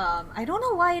twins. I don't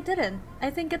know why I didn't. I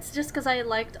think it's just because I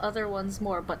liked other ones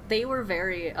more, but they were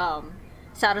very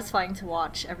satisfying to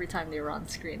watch every time they were on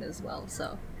screen as well.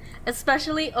 So,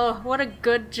 especially, oh, what a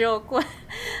good joke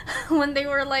when they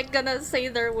were like gonna say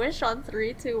their wish on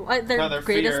 3, 2, their their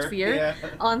greatest fear yeah.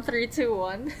 on 3, 2,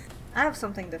 1. I have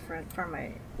something different for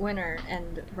my winner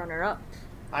and runner-up.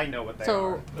 I know what they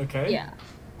So, Okay. yeah.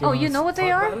 Do Oh, you wanna know what they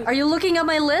talk are? about it? Are you looking at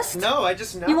my list? are. No, I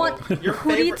just know. You want your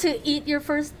Hootie favorite? to eat your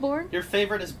firstborn? Your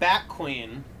favorite is Bat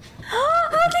Queen. How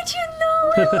did you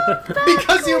know? I love Bat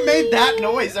Because you made that Queen.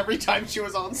 noise every time she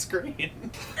was on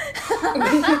screen.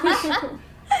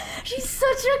 She's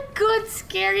such a good,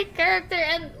 scary character,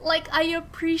 and like I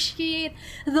appreciate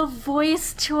the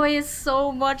voice choice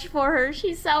so much for her.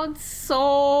 She sounds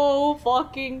so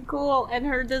fucking cool, and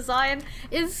her design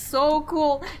is so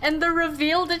cool, and the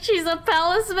reveal that she's a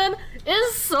talisman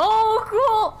is so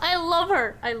cool. I love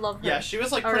her. I love her. Yeah, she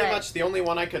was like All pretty right. much the only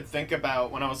one I could think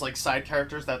about when I was like side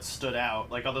characters that stood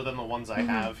out, like other than the ones I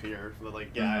have here. But, like,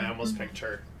 yeah, I almost picked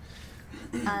her.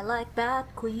 I like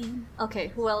Bat Queen. Okay,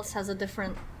 who else has a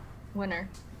different winner?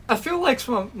 I feel like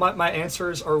some of my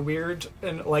answers are weird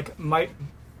and like might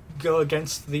go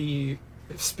against the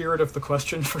spirit of the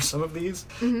question for some of these.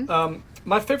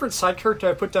 My favorite side character,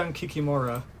 I put down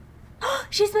Kikimora.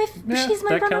 She's my Yeah, she's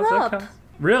my that counts, that runner-up. counts.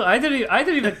 Really? I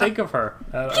didn't even think of her.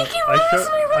 Kikimora's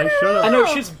my I should I have. know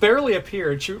she's barely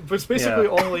appeared. She was basically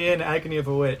Yeah. only in Agony of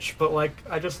a Witch, but like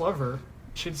I just love her.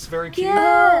 She's very cute.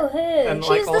 Yeah. Oh, her. And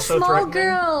like She's the also small threatening.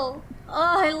 girl. Oh,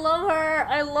 I love her.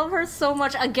 I love her so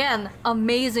much. Again,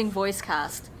 amazing voice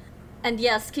cast. And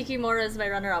yes, Kikimora is my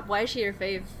runner-up. Why is she your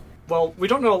fave? Well, we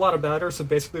don't know a lot about her, so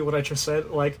basically what I just said,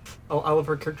 like I love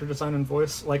her character design and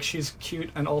voice. Like she's cute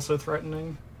and also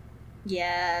threatening.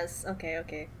 Yes.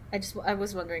 Okay. I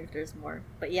was wondering if there's more,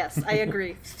 but yes, I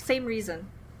agree. Same reason.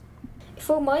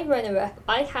 For my runner-up,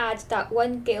 I had that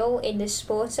one girl in the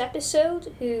sports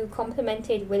episode who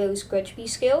complimented Willow's Grudgeby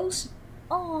skills.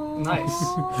 Oh. Nice.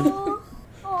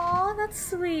 Aw, that's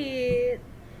sweet.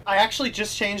 I actually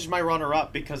just changed my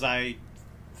runner-up because I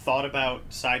thought about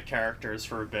side characters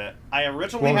for a bit. I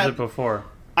originally What was had it before?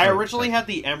 I originally had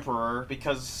the Emperor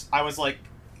because I was like,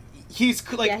 he's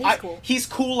cool. He's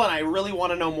cool, and I really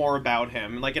want to know more about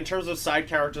him. Like in terms of side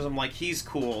characters, I'm like, he's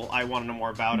cool. I want to know more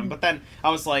about him. But then I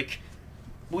was like,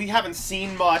 we haven't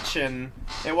seen much, and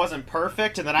it wasn't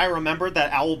perfect. And then I remembered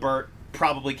that Owlbert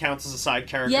probably counts as a side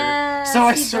character. Yes, so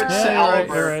I he switched does. to Owlbert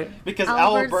Right. because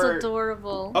Albert's Owlbert.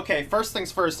 adorable. Okay, first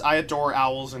things first. I adore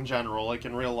owls in general. Like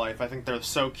in real life, I think they're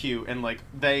so cute, and like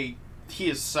he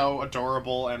is so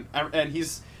adorable, and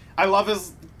he's. I love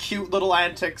his cute little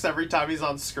antics every time he's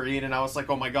on screen, and I was like,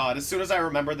 oh my god. As soon as I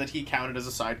remembered that he counted as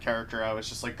a side character, I was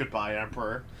just like, goodbye,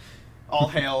 Emperor. All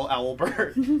hail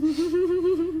Owlbert.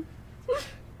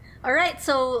 Alright,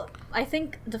 so I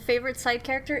think the favorite side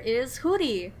character is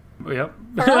Hootie. Yep.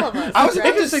 For all of us. I was right? about to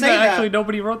Interesting say that that. actually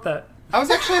nobody wrote that. I was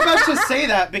actually about to say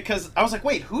that because I was like,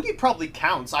 wait, Hootie probably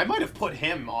counts. I might have put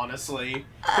him, honestly.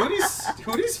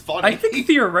 Hootie's funny. I think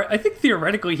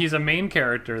theoretically he's a main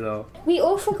character though. We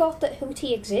all forgot that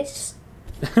Hootie exists.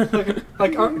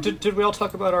 Did we all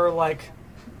talk about our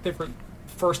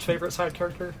first favorite side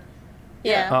character?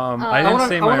 Yeah. I didn't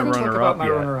say my I want to talk runner about up my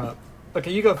yet. runner up.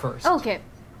 Okay, you go first. Okay.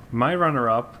 My runner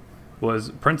up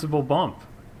was Principal Bump.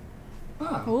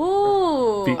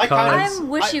 Ooh. Because I'm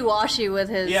wishy-washy with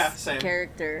his same.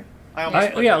 character. I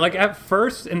almost put him. like at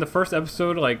first in the first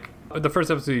episode, like the first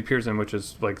episode he appears in, which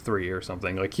is like 3 or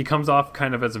something, like he comes off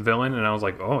kind of as a villain, and I was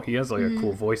like, oh, he has like a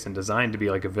cool voice and design to be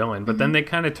like a villain, but then they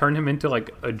kind of turn him into like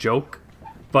a joke.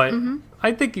 But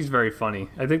I think he's very funny.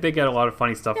 I think they get a lot of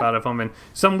funny stuff out of him, and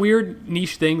some weird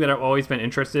niche thing that I've always been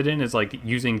interested in is like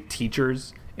using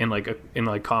teachers in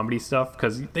like comedy stuff,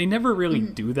 because they never really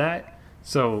do that.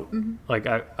 So like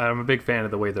I'm a big fan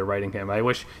of the way they're writing him. I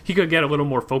wish he could get a little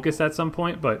more focused at some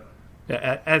point, but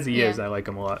as he is, I like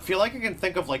him a lot. I feel like I can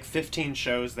think of like 15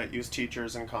 shows that use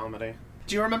teachers in comedy.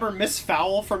 Do you remember Miss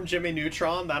Fowl from Jimmy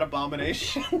Neutron, that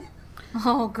abomination?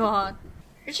 Oh god.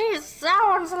 She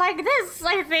sounds like this,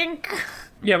 I think.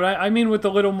 Yeah, but I mean with a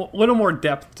little more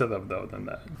depth to them though than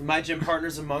that. My gym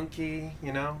partner's a monkey,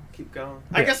 keep going.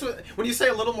 I guess when you say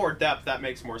a little more depth, that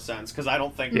makes more sense, because I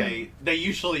don't think they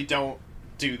usually don't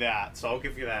do that, so I'll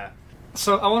give you that.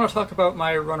 So I want to talk about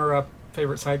my runner-up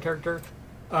favorite side character,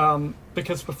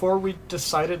 because before we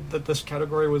decided that this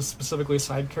category was specifically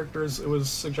side characters, it was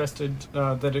suggested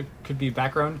that it could be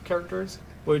background characters,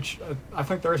 which I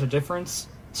think there is a difference.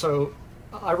 So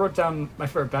I wrote down my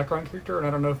favorite background character, and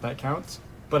I don't know if that counts,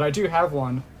 but I do have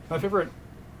one. My favorite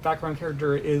background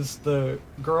character is the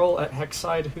girl at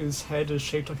Hexside whose head is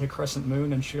shaped like a crescent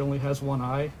moon, and she only has one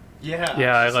eye. Yeah.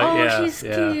 Yeah, I like. She's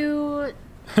cute.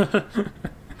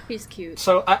 She's cute.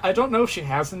 So I don't know if she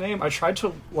has a name. I tried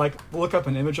to look up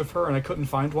an image of her, and I couldn't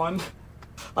find one.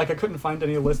 I couldn't find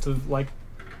any list of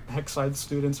Hexside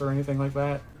students or anything like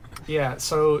that. Yeah,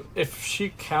 so if she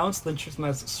counts, then she's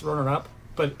my runner-up.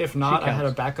 But if not, I had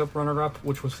a backup runner-up,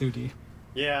 which was Hootie.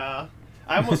 Yeah.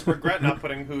 I almost regret not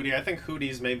putting Hootie. I think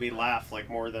Hootie's made me laugh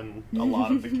more than a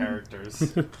lot of the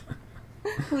characters.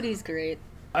 Hootie's great.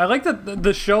 I like that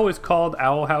the show is called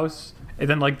Owl House, and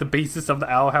then the basis of the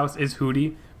Owl House is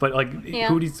Hootie, but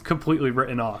Hootie's completely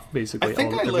written off basically. I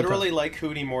think I literally like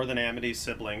Hootie more than Amity's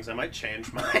siblings. I might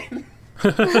change mine.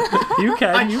 You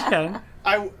can.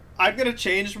 I'm gonna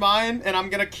change mine, and I'm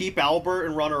gonna keep Albert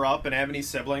and runner up, and Amity's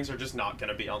siblings are just not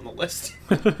gonna be on the list.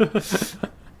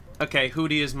 Okay,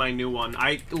 Hootie is my new one.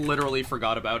 I literally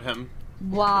forgot about him.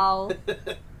 Wow.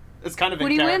 It's kind of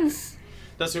Hootie wins.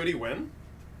 Does Hootie win?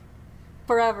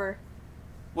 Forever.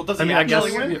 Well, does he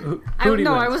actually win? Hootie wins.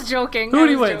 I was joking.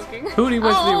 Hootie wins. Hootie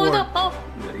wins the award. No.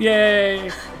 Yay!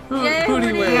 Yay,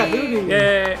 Hootie wins. Yeah, Hootie.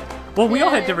 Yay! Well, we all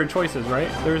had Yay. different choices, right?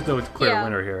 There was no clear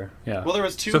winner here. Yeah. Well, there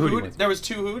was two. So Hootie wins. There was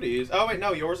two Hooties. Oh wait,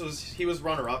 no, he was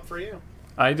runner up for you.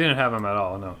 I didn't have him at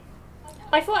all. No.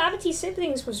 I thought Amity's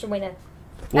siblings was the winner.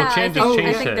 Well, Chan just changed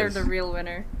I think they're his. the real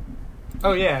winner.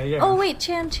 Oh, yeah. Oh wait,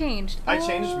 Chan changed. I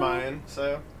changed mine,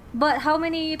 so. But how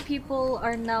many people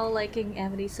are now liking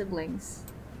Amity siblings?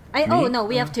 Me? Oh no,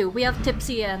 we have two. We have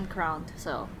Tipsy and Crowned.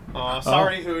 So Aw,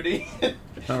 sorry, Hootie.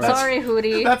 All right. sorry,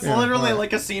 Hootie. That's Yeah, literally alright.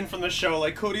 like a scene from the show.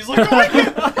 Like Hootie's like, I'm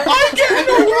getting an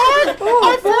award.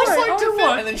 I first like to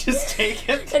film, and then just take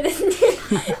it. And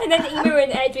then Ema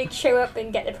and Edric show up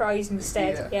and get the prize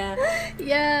instead. Yeah.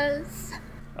 Yes.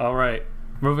 All right.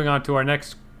 Moving on to our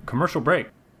next commercial break.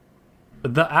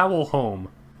 The Owl Home.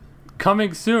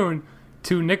 Coming soon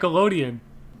to Nickelodeon.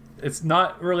 It's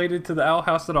not related to the Owl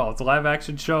House at all. It's a live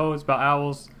action show. It's about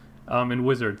owls and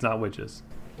wizards, not witches.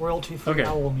 Royalty-free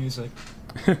owl music.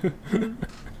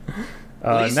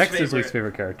 Next is least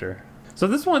favorite character. So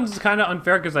this one's kind of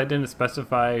unfair because I didn't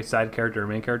specify side character or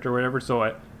main character or whatever.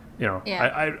 So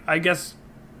Yeah. I guess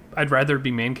I'd rather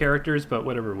be main characters, but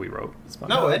whatever we wrote, it's fine.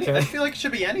 No, okay. I feel like it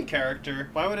should be any character.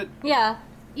 Why would it? Yeah,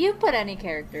 you put any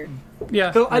character.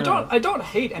 Yeah. So I don't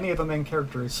hate any of the main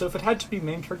characters. So if it had to be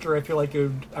main character, I feel like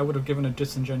I would have given a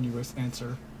disingenuous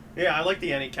answer. Yeah, I like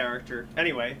the any character.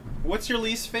 Anyway, what's your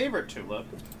least favorite, Tulip?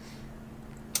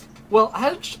 Well,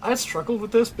 I had struggled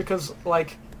with this because,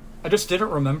 like, I just didn't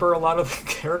remember a lot of the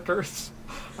characters.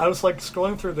 I was, like,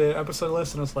 scrolling through the episode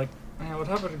list, and I was like, man, what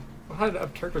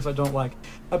had characters I don't like?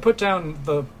 I put down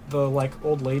the like,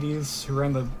 old ladies who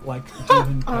ran the, like,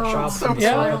 demon pet shop. so in the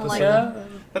yeah, Sly I don't like episode.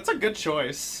 them. That's a good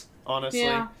choice, honestly.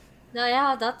 Yeah. No,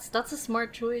 yeah, that's a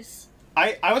smart choice.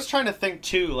 I was trying to think,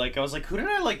 too, like, I was like, who did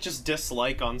I, like, just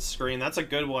dislike on screen? That's a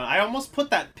good one. I almost put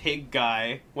that pig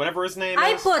guy, whatever his name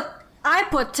is. I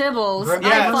put Tibbles.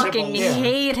 Yeah, I fucking Tibbles. Yeah.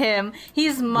 hate him.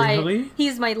 He's my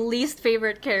Really? least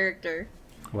favorite character.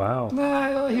 Wow.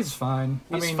 Nah, he's fine.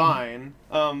 He's I mean, fine.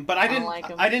 But I didn't like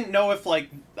him. I didn't know if, like,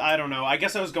 I don't know. I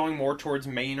guess I was going more towards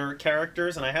mainer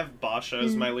characters, and I have Basha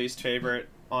as my least favorite,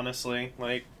 honestly.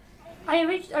 Like, I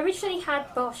originally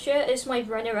had Boscha as my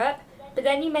runner-up, but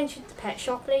then you mentioned the pet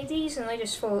shop ladies, and I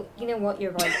just thought, you know what,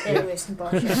 you're right, they're worse than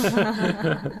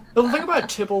Boscha. The thing about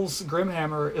Tibbles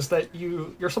Grimhammer is that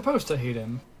you're supposed to hate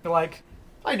him. Like,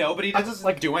 I know, but he doesn't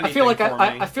like do anything I feel like for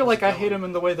me. I feel like as a I hate villain. him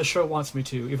in the way the show wants me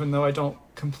to, even though I don't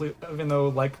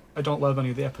love any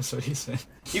of the episode he's in.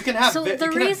 You can have So you the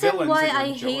can have reason villains why that you I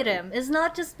enjoy. hate him is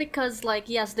not just because, like,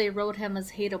 yes, they wrote him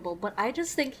as hateable, but I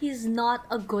just think he's not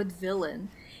a good villain.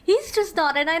 He's just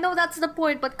not, and I know that's the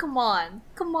point, but come on.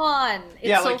 It's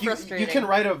Yeah, so like frustrating. you can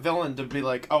write a villain to be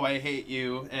like, oh, I hate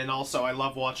you, and also I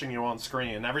love watching you on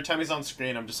screen. Every time he's on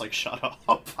screen, I'm just like, shut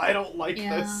up. I don't like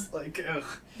Yeah. this. Like, ugh.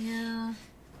 Yeah.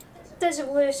 There's a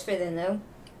worse villain, though.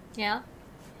 Yeah.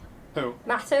 Who?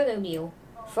 Matt O'Neill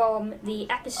from the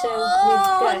episode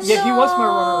Oh, with Gus. Yeah, he was my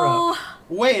runner-up.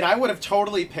 Wait, I would have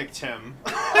totally picked him.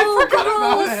 Oh, I forgot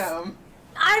gross. about him.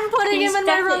 I'm putting He's him in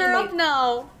my definitely runner-up my-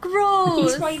 now.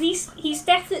 Gross. He's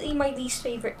definitely my least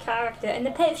favourite character, and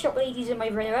the pet shop ladies are my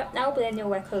runner-up now, but they're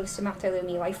nowhere close to Matt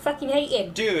O'Neill. I fucking hate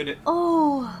him. Dude,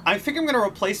 Oh. I think I'm gonna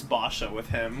replace Basha with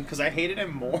him, because I hated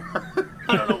him more.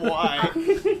 I don't know why.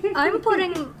 I'm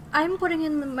putting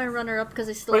him in my runner-up because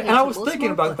I still Right, hate and I was Tibbles thinking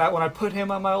more, about but- that when I put him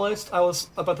on my list. I was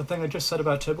about the thing I just said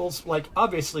about Tibbles. Like,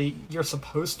 obviously, you're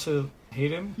supposed to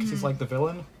hate him because he's like the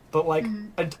villain, but like,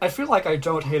 I feel like I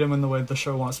don't hate him in the way the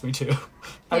show wants me to.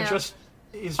 Yeah.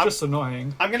 He's just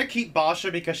annoying. I'm gonna keep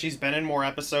Basha because she's been in more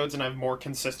episodes and I've more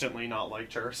consistently not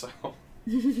liked her, so...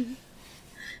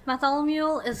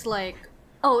 Bartholomew is like,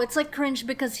 oh, it's like cringe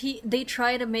because they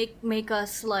try to make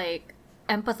us like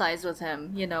empathize with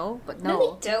him, you know, but No,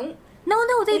 no, they don't.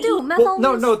 no, they do. Well,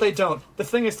 no, Bartholomew's- they don't. The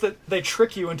thing is that they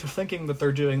trick you into thinking that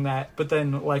they're doing that, but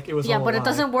then, like, it was Yeah, all a but it lie.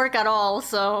 doesn't work at all.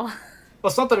 So Well,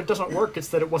 it's not that it doesn't work, it's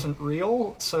that it wasn't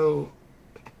real, so...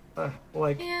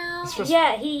 like, yeah, it's just...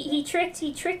 Yeah, he tricked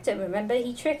him. Remember,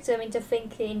 he tricked him into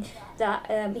thinking that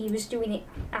he was doing it,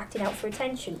 acting out for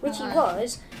attention, which he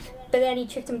was. But then he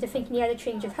tricked him into thinking he had a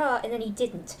change of heart, and then he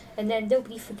didn't. And then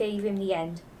nobody forgave him in the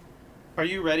end. Are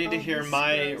you ready to Oh, hear this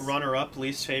my gross. runner-up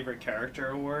least favorite character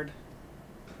award?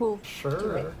 Who?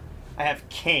 Sure. I have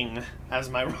King as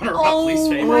my runner-up Oh least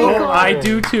favorite. my Oh, God. I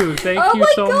do too. Thank Oh you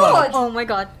my so God. much. Oh my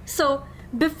god. So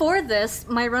before this,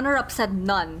 my runner-up said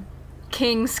none.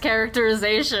 King's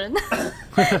characterization,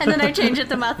 and then I changed it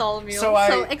to Bartholomew.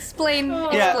 So explain,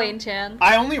 Chan.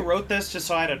 I only wrote this just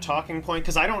so I had a talking point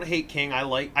because I don't hate King.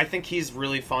 I think he's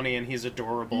really funny and he's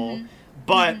adorable.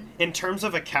 But in terms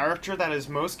of a character that has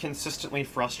most consistently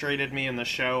frustrated me in the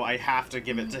show, I have to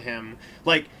give it to him.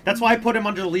 Like, that's why I put him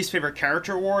under the least favorite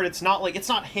character award. It's not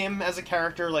him as a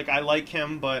character. Like, I like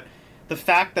him, but the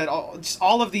fact that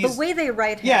all of these... The way they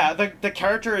write him. Yeah, the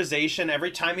characterization, every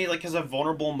time he, like, has a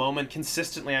vulnerable moment,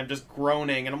 consistently I'm just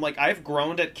groaning. And I'm like, I've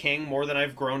groaned at King more than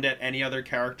I've groaned at any other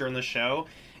character in the show.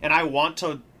 And I want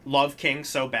to love King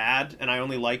so bad, and I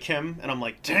only like him. And I'm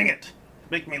like, dang it!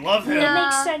 Make me love him! Yeah. It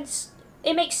makes sense.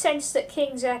 It makes sense that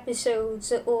King's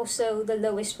episodes are also the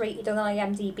lowest rated on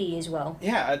IMDb as well.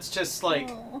 Yeah, it's just like...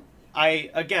 Aw. I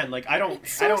don't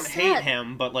It's so hate sad.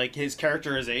 him, but like his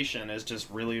characterization is just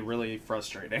really, really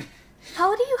frustrating.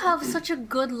 How do you have such a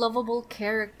good, lovable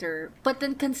character, but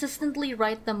then consistently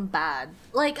write them bad?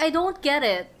 Like, I don't get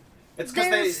it. It's 'cause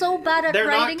They're so bad at they're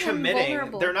writing not him committing.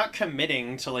 vulnerable. They're not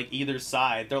committing to like either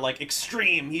side. They're like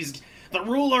extreme. He's the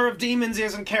ruler of demons. He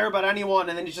doesn't care about anyone,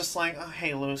 and then he's just like, "Oh,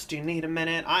 hey, Luce, do you need a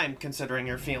minute? I'm considering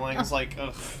your feelings." Like,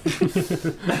 ugh.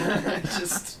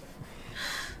 Just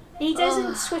He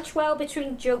doesn't switch well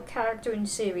between joke character and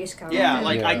serious character. yeah,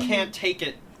 like I Yeah. can't take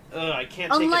it I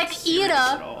can't take Unlike it serious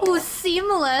at Ida, all. who's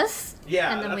seamless.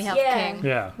 Yeah, And then we that's- have Yeah. King.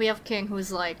 Yeah. We have King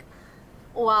who's like,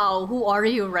 wow, who are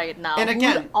you right now? And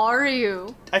again- who are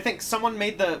you? I think someone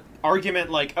made the argument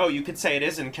like, oh, you could say it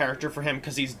is in character for him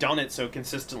because he's done it so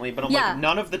consistently, but I'm Yeah. like,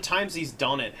 none of the times he's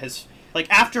done it has... Like,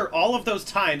 after all of those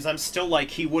times, I'm still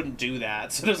like, he wouldn't do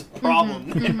that, so there's a problem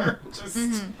there. Just,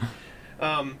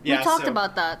 yeah, We talked so-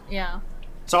 about that, yeah.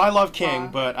 So I love King,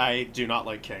 but I do not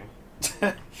like King.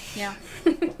 Yeah.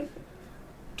 Do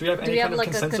we have any we have, kind of like,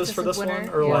 a consensus for this consistent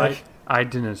one, or winner? Yeah. like? I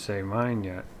didn't say mine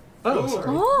yet. Oh, Ooh. sorry.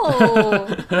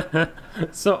 Oh!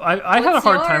 So I had a What's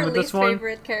hard your time with this least one.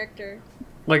 favorite character?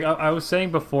 Like I was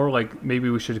saying before, like maybe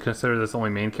we should consider this only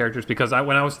main characters because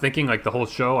when I was thinking like the whole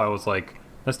show, I was like,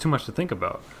 that's too much to think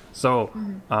about. So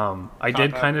I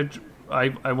did Cop-out. kind of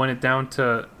I went it down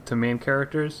to main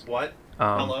characters. What?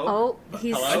 Um, Hello? Oh,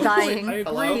 he's Hello? dying. I agree.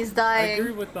 Hello? He's I dying.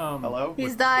 agree with Hello? He's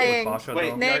with dying. Basha,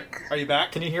 Wait, though. Nick. Are you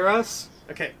back? Can you hear us?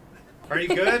 Okay. Are you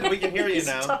good? We can hear you He's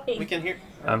now. dying. We can hear...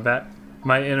 I'm back.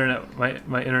 My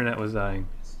internet was dying.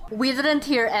 We didn't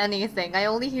hear anything. I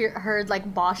only heard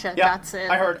like Basha. Yeah, That's it.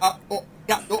 I heard...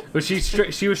 But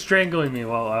she was strangling me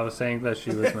while I was saying that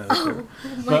she was my least favorite.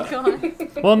 Oh my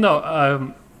god. Well,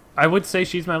 no, I would say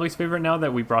she's my least favorite now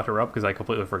that we brought her up because I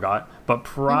completely forgot. But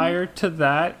prior to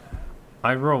that,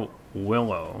 I wrote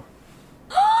Willow.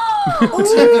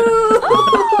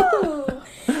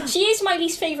 She is my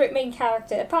least favourite main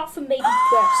character, apart from maybe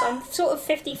Gus. I'm sort of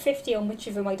 50-50 on which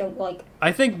of them I don't like.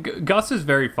 I think Gus is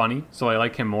very funny, so I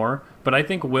like him more. But I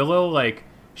think Willow, like,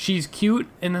 she's cute,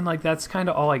 and then like that's kind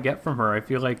of all I get from her. I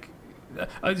feel like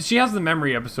she has the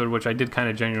memory episode, which I did kind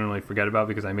of genuinely forget about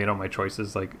because I made all my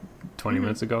choices like 20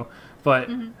 minutes ago. But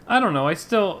I don't know.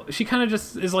 She kind of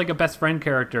just is like a best friend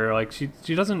character. Like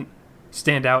she doesn't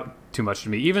stand out too much to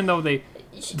me, even though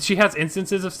she has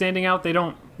instances of standing out. They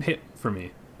don't hit for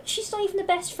me. She's not even the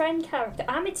best friend character.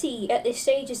 Amity at this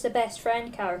stage is the best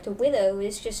friend character. Willow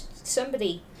is just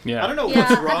somebody. Yeah, I don't know Yeah,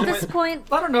 what's wrong at this with... point,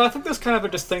 I don't know. I think there's kind of a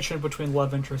distinction between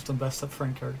love interest and best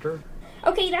friend character.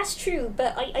 Okay, that's true,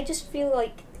 but I just feel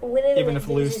like Willow Even and if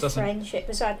Luz Luz's doesn't friendship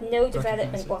has had no recognize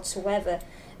development it. whatsoever.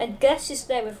 And Gus is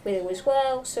there with Willow as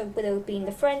well, so Willow being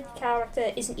the friend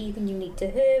character isn't even unique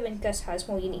to her, and Gus has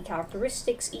more unique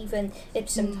characteristics, even if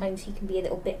sometimes he can be a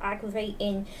little bit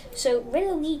aggravating. So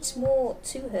Willow needs more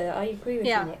to her, I agree with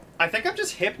Yeah. you, Nick. I think I'm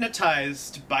just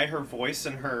hypnotized by her voice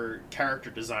and her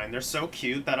character design. They're so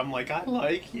cute that I'm like, I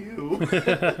like you.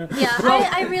 yeah,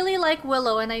 I really like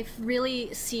Willow, and I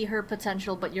really see her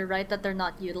potential. But you're right that they're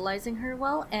not utilizing her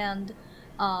well, and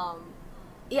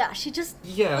yeah, she just.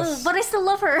 Yes. Ugh, but I still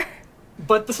love her.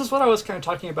 But this is what I was kind of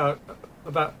talking about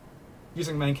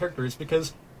using main characters,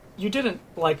 because you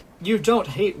don't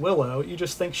hate Willow, you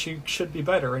just think she should be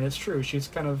better, and it's true, she's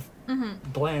kind of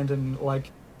bland and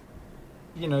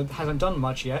hasn't done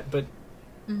much yet, but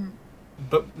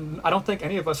I don't think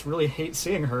any of us really hate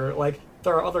seeing her. Like,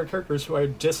 there are other characters who I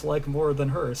dislike more than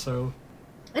her, so...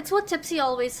 It's what Tipsy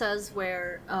always says,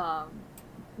 where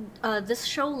this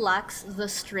show lacks the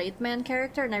straight man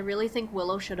character, and I really think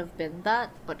Willow should have been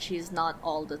that, but she's not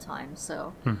all the time,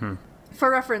 so... For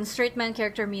reference, straight man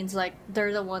character means, like,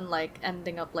 they're the one, like,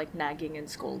 ending up, like, nagging and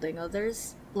scolding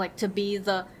others. Like, to be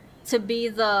the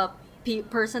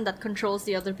person that controls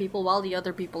the other people while the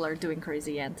other people are doing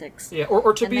crazy antics. Yeah,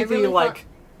 or to And be I the, really like,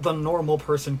 the normal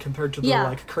person compared to the, Yeah,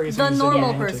 like, crazy the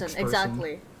normal antics person,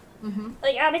 exactly.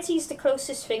 Like, Amity's the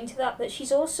closest thing to that, but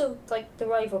she's also, like, the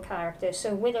rival character,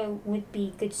 so Willow would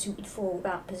be good suited for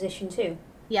that position too.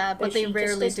 Yeah, but they she just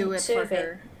rarely do doesn't it for serve it.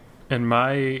 her. And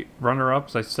my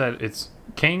runner-ups, I said it's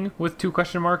King with 2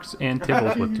 question marks and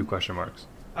Tibbles with 2 question marks.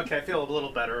 Okay, I feel a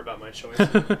little better about my choice.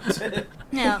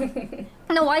 Yeah.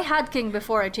 No, I had King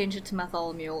before I changed it to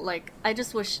Bartholomew. Like, I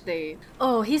just wish they...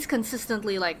 Oh, he's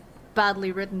consistently, like,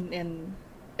 badly written in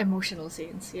emotional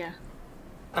scenes, yeah.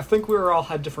 I think we all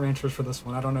had different answers for this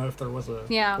one. I don't know if there was a...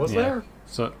 Yeah. Was Yeah. there?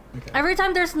 So Okay. Every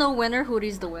time there's no winner,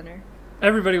 Hootie's the winner.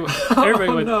 everybody would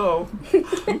No.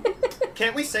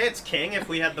 Can't we say it's King if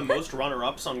we had the most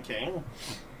runner-ups on King?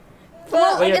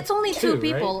 Well, Well, yeah, it's only 2 2,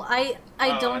 people. I Oh,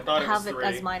 I don't thought it was have it 3.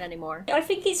 as mine anymore. I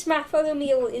think it's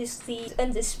Bartholomew is the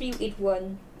undisputed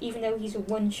one, even though he's a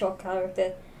one-shot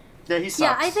character. Yeah, he sucks.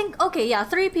 Yeah, I think... Okay, yeah,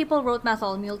 3 people wrote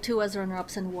Bartholomew, 2 as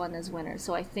runner-ups and 1 as winners.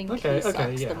 So I think Okay, he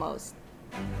sucks yeah. the most.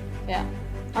 Yeah.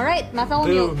 Alright,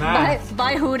 Bartholomew. Boo, Bye, math.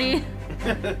 bye, Hootie.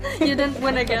 You didn't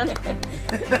win again.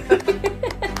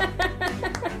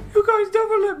 You guys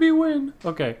never let me win.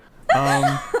 Okay.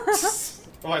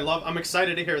 I'm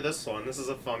excited to hear this one. This is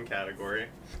a fun category.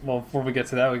 Well, before we get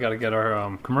to that, we got to get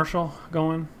our commercial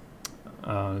going.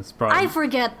 It's brought. I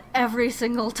forget every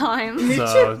single time.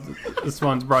 So this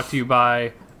one's brought to you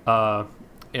by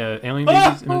Alien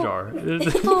babies in a jar.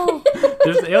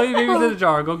 There's alien babies in a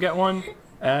jar. Go get one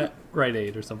at Rite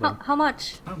Aid or something. How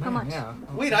much? Oh, man, How much? Yeah.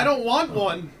 Wait, I don't want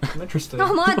one. I'm interested.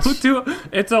 How much?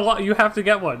 It's a lot. You have to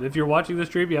get one. If you're watching the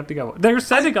stream, you have to get one. They're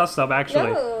sending us some,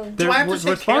 actually. No. Do I have to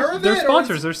take care of They're it, or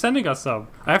sponsors. is- They're sending us some.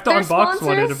 I have to They're unbox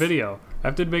one in a sponsors? video. I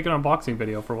have to make an unboxing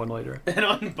video for one later. An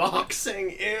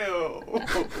unboxing, ew.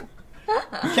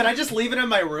 Can I just leave it in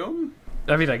my room?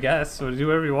 I mean, I guess. So do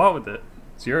whatever you want with it.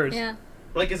 It's yours. Yeah.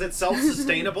 Like, is it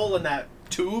self-sustainable in that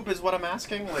tube is what I'm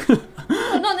asking? Like,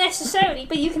 Well, not necessarily,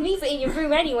 but you can leave it in your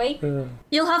room anyway.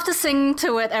 You'll have to sing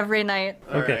to it every night.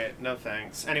 Okay. alright, no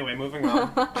thanks. Anyway, moving on.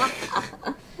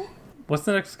 What's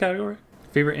the next category?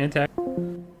 Favorite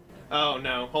antagonist? Oh,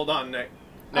 no. Hold on, Nick.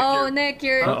 Oh, you're- Nick,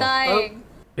 you're Uh-oh. dying.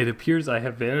 It appears I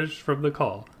have vanished from the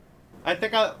call. I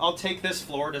think I'll take this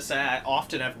floor to say I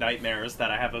often have nightmares that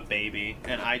I have a baby,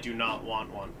 and I do not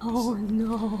want one. Oh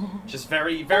no. Just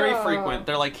very, very Oh. frequent.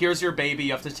 They're like, here's your baby,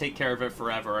 you have to take care of it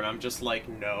forever, and I'm just like,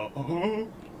 no.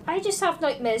 I just have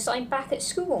nightmares that I'm back at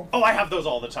school. Oh, I have those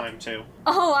all the time, too.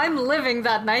 Oh, I'm living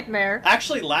that nightmare.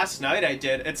 Actually, last night I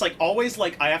did. It's like always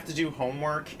like I have to do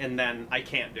homework, and then I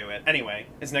can't do it. Anyway,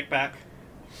 is Nick back?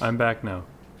 I'm back now.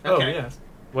 Oh, Okay. yes.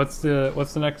 What's the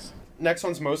next? Next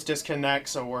one's most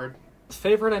disconnects award.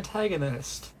 Favorite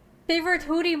antagonist? Favorite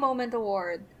Hootie Moment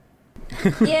Award.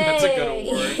 Yay! That's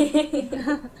a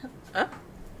good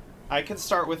I could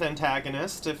start with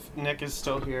antagonist if Nick is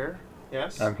still here.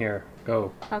 Yes? I'm here.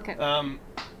 Go. Okay.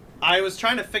 I was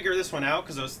trying to figure this one out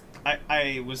because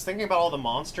I was thinking about all the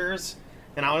monsters,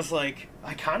 and I was like,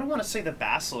 I kind of want to say the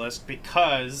Basilisk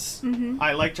because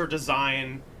I liked her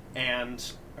design and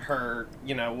her,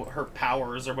 you know, her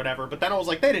powers or whatever, but then I was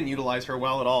like, they didn't utilize her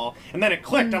well at all. And then it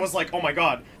clicked. I was like, oh my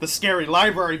god, the scary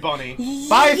library bunny.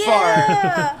 By far,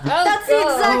 That's the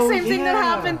exact Oh, same thing that yeah.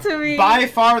 happened to me. by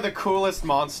far the coolest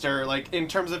monster, like in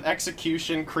terms of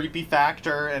execution, creepy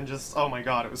factor, and just, oh my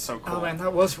god, it was so cool. Oh man,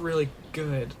 that was really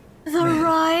good. The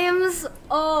rhymes.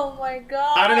 Oh my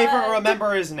god. I don't even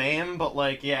remember his name, but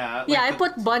like, yeah. Like Yeah, I the-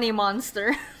 put Bunny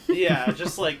Monster. Yeah,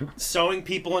 just like sewing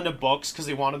people into books because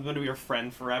he wanted them to be your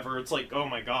friend forever. It's like, oh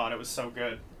my god, it was so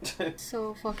good.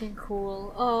 So fucking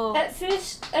cool. Oh. At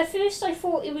first I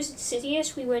thought it was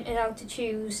insidious. We weren't allowed to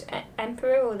choose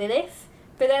Emperor or Lilith.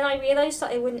 But then I realised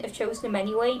that I wouldn't have chosen them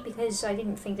anyway because I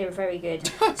didn't think they were very good.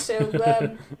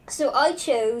 So I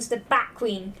chose the Bat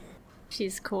Queen.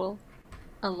 She's cool.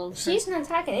 I love her. She's an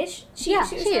antagonist. Yeah, was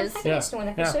she an is. antagonist in one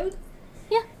episode.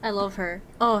 Yeah, I love her.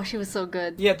 Oh, she was so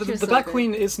good. Yeah, She was the so Bat good.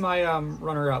 Queen is my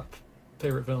runner-up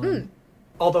favorite villain.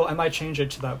 Although I might change it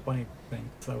to that bunny thing,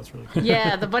 so that was really good.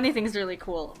 Yeah, the bunny thing's really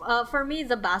cool. For me,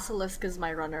 the Basilisk is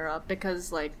my runner-up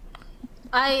because, like,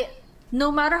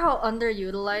 no matter how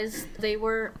underutilized they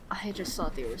were, I just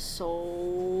thought they were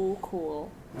so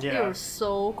cool. They Yeah. were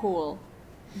so cool.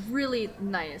 Really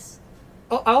nice.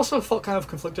 I also felt kind of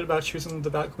conflicted about choosing the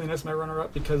Bat Queen as my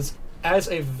runner-up because, as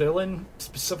a villain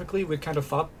specifically, we kind of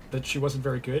thought that she wasn't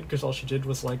very good because all she did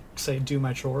was like say do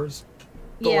my chores.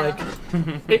 But Yeah.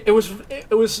 like, it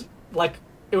was like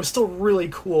it was still really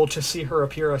cool to see her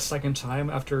appear a second time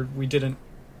after we didn't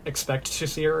expect to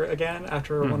see her again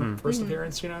after one of her first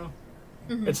appearance. You know,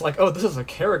 it's like, oh, this is a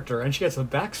character and she has a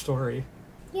backstory. It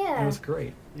Yeah. was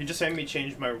great. You just made me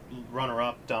change my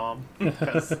runner-up, Dom.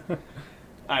 Because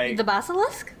The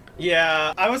Basilisk?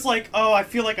 yeah, I was like, oh, I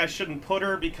feel like I shouldn't put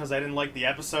her because I didn't like the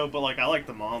episode, but like I like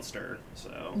the monster,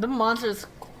 so. The monster's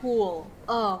cool.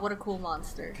 Oh, what a cool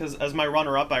monster. Because as my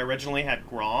runner-up, I originally had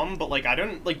Grom, but like I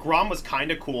didn't like Grom was kind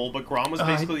of cool, but Grom was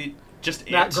basically just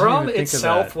it. Now, Grom think of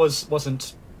itself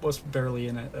that. was barely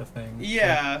in a thing.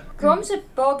 Yeah, Grom's a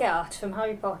Bogart from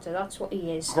Harry Potter. That's what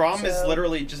he is. Grom is So-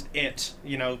 literally just it.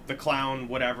 You know, the clown,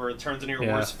 whatever. It turns into your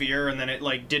Yeah. worst fear, and then it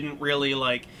like didn't really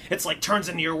like. It's like turns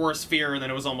into your worst fear, and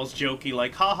then it was almost jokey,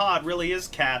 like, haha, it really is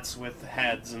cats with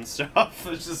heads and stuff.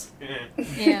 It's just,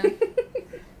 Yeah.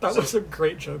 That was a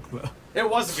great joke though. it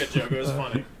was a good joke. It was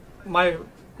funny. My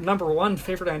number one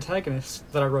favorite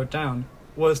antagonist that I wrote down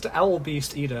was the Owl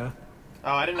Beast Ida.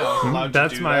 Oh, I didn't know I was allowed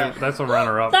to do that. That's a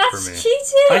runner-up That's for me.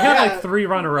 cheating! I had Yeah. like 3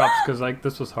 runner-ups because like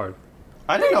this was hard.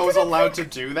 I didn't know I was allowed to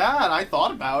do that. I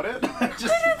thought about it.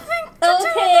 Just,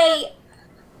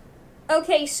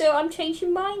 Okay, so I'm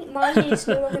changing mine. Mine is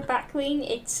no longer Bat Queen,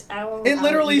 it's Owl. It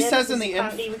literally Ida, says in because the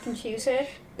apparently we can choose her.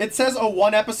 it says a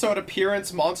 1-episode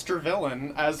appearance monster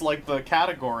villain as like the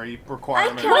category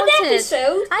requirement. I count- One Counted.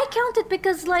 episode? I counted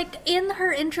because, like, in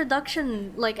her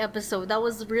introduction, like, episode, that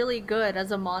was really good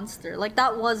as a monster. Like,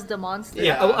 that was the monster.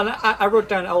 Yeah. And I wrote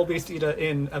down Owl Beast Ida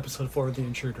in episode 4 of The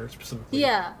Intruder specifically.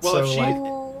 Yeah. Well, So, if she like-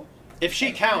 Oh, if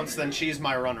she counts, then she's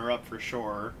my runner-up for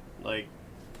sure. Like,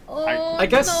 Oh, I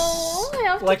guess, no, I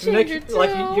have to like change Nick, it too. like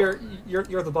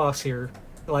you're the boss here.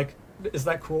 Like, is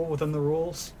that cool within the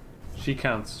rules? She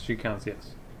counts. She counts.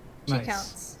 Yes. She Nice.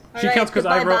 counts. She Alright, counts because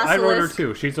I goodbye, wrote her Basilisk.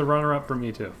 too. She's a runner-up for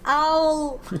me too.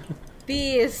 Ow!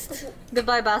 Beast.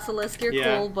 Goodbye, Basilisk. You're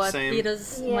Yeah, cool, but same.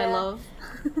 Ida's my Yeah. love.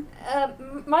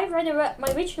 My runner-up, my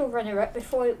original runner-up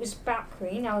before it was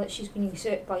Bakri, now that she's been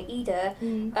usurped by Ida,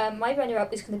 my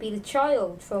runner-up is going to be the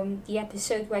child from the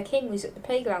episode where King was at the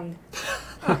playground.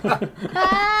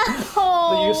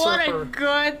 Oh, what a usurper.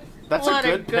 good, That's what a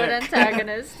good pick.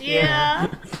 antagonist. Yeah.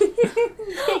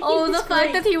 Oh, the He's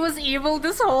fact great. that he was evil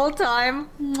this whole time.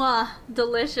 Mwah,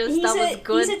 delicious. That was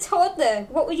good. He's a toddler.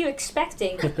 What were you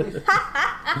expecting?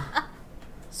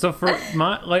 So for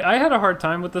my I had a hard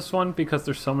time with this one because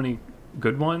there's so many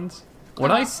good ones.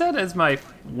 What I said as my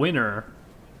winner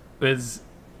is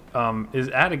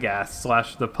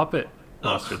Adagast / the puppet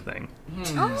monster thing.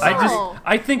 Oh.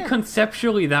 I think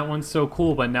conceptually that one's so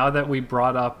cool, but now that we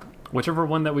brought up whichever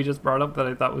one that we just brought up that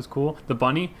I thought was cool, the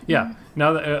bunny. Yeah.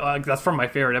 Now that that's from my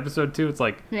favorite episode too. It's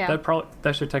like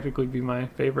that should technically be my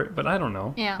favorite, but I don't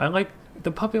know. Yeah. I like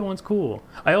the puppet one's cool.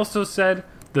 I also said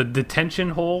the detention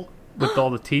hole with all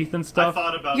the teeth and I stuff,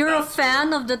 thought about You're that. a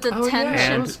fan of the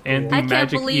detention. and the I can't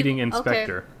magic believe- eating okay.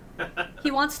 inspector. He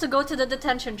wants to go to the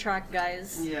detention track,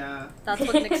 guys. Yeah. That's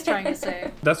what Nick's trying to say.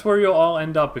 That's where you'll all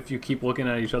end up if you keep looking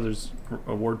at each other's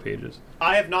award pages.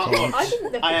 I have not looked. I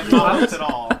didn't look I at have not looked at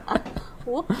all.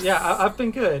 Whoops. Yeah, I've been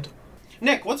good.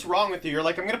 Nick, what's wrong with you? You're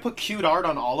like, I'm gonna put cute art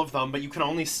on all of them, but you can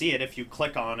only see it if you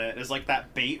click on it. Is like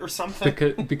that bait or something?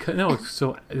 Because no,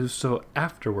 it was so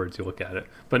afterwards you look at it.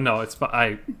 But no,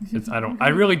 I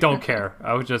really don't care.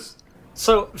 I was just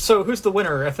So who's the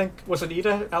winner? I think was it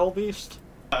Ida Owlbeast?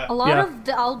 A lot Yeah. of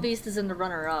the Owl Beast is in the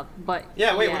runner-up, but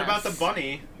Yeah. Wait. What yes. about the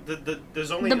bunny?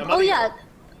 There's only The- a oh bunny. yeah.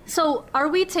 So are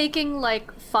we taking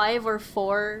like 5 or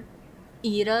 4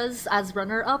 Idas as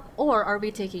runner-up, or are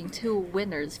we taking 2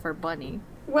 winners for Bunny?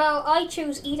 Well, I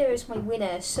chose Ida as my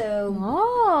winner, so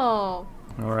Oh,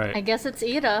 all right. I guess it's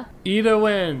Ida. Ida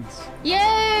wins. Yay!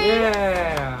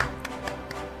 Yeah.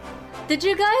 Did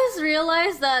you guys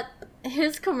realize that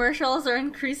his commercials are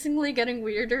increasingly getting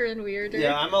weirder and weirder?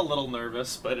 Yeah, I'm a little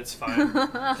nervous, but it's fine.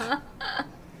 I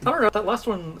don't know. That last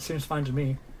one seems fine to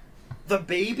me. The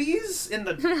babies in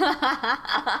the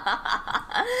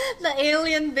The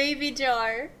alien baby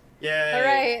jar. yeah. All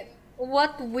right.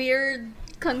 What weird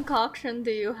concoction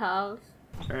do you have?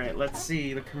 All right. Let's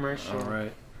see the commercial. All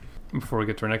right. Before we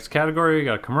get to our next category, we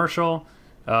got a commercial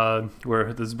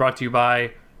where this is brought to you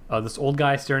by this old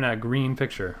guy staring at a green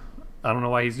picture. I don't know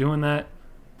why he's doing that,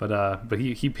 but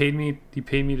he paid me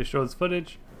to show this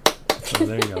footage. So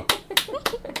there you go.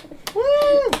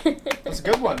 Woo! That's a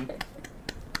good one.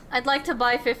 I'd like to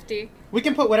buy 50. We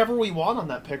can put whatever we want on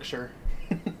that picture.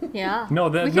 Yeah. No,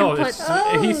 We can no. put-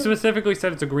 He specifically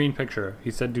said it's a green picture.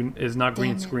 He said it's not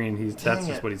green Damn it. screen. That's Dang just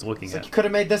it. what he's looking It's like at. you could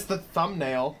have made this the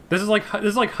thumbnail. This is like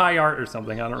high art or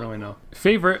something. I don't really know.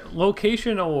 Favorite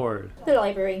location award. the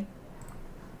library.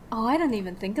 Oh, I didn't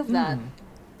even think of that.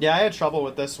 Yeah, I had trouble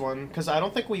with this one because I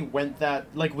don't think we went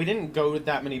we didn't go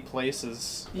that many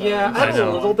places. Yeah, I I had a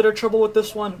know. little bit of trouble with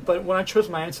this one, but when I chose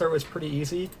my answer, it was pretty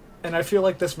easy. And I feel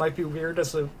like this might be weird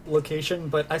as a location,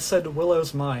 but I said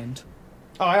Willow's Mind.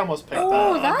 Oh, I almost picked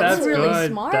Oh, that. that's really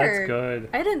good. smart. That's good.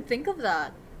 I didn't think of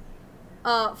that.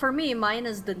 For me, mine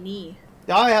is the knee.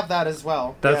 Yeah, I have that as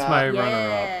well. That's yeah. my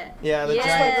runner-up. Yeah, the That's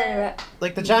my giant, runner-up.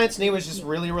 like the giant's knee was just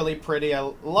really, really pretty.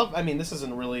 I mean, this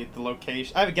isn't really the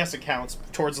location. I guess it counts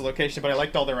towards the location, but I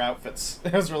liked all their outfits.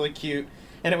 It was really cute,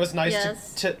 and it was nice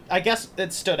Yes. to. I guess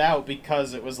it stood out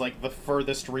because it was like the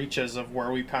furthest reaches of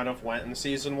where we kind of went in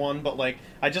season 1. But like,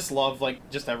 I just love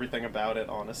just everything about it.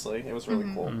 Honestly, it was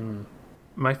really cool.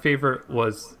 My favorite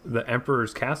was the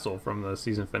Emperor's Castle from the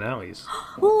season finales.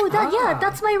 Oh,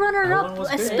 that's my That runner-up. one was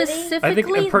good.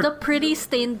 Specifically, I think the pretty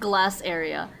stained glass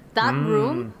area. That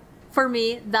room, for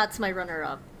me, that's my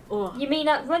runner-up. Oh. You mean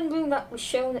that one room that was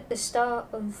shown at the start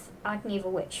of Agony of a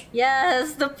Witch?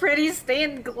 Yes, the pretty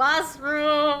stained glass room.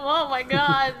 Oh my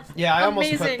god. Yeah, I almost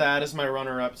Amazing. put that as my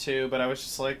runner-up too, but I was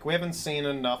just like, we haven't seen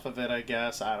enough of it, I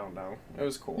guess. I don't know. It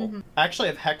was cool. I actually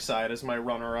have Hexside as my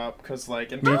runner-up, because,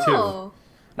 like, Me too. Oh.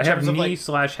 I have terms of, knee like-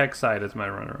 / Hexside as my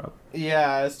runner-up.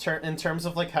 yeah, in terms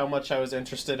of, like, how much I was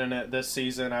interested in it this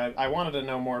season, I wanted to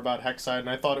know more about Hexside, and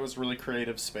I thought it was really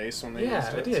creative space when they used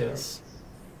Yeah, it. it so. is.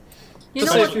 You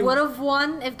know So what if you- would have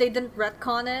won if they didn't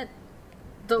retcon it?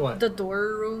 What? The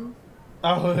door room.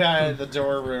 Oh, yeah, the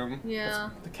door room. Yeah.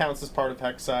 That counts as part of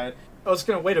Hexside. I was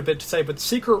gonna wait a bit to say, but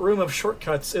Secret Room of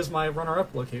Shortcuts is my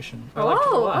runner-up location. I liked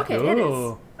it a lot. Okay, it is.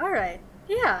 Ooh. Alright.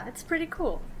 Yeah, it's pretty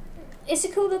cool. it's a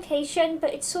cool location,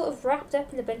 but it's sort of wrapped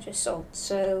up in a bunch of salt,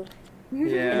 so I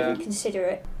didn't consider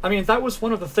it. I mean, that was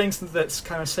one of the things that's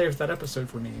kind of saved that episode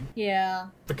for me. Yeah.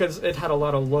 Because it had a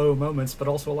lot of low moments, but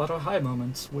also a lot of high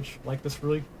moments, which, like, this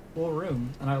really cool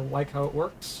room. And I like how it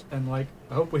works, and, like,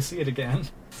 I hope we see it again.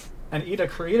 And Ida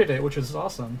created it, which is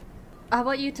awesome. How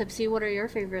about you, Tipsy? What are your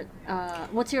favorite,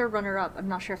 what's your runner-up? I'm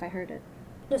not sure if I heard it.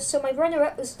 No, so my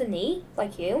runner-up was the knee,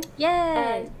 like you. Yay!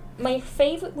 And my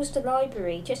favourite was the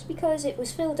library, just because it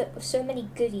was filled up with so many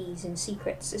goodies and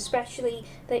secrets, especially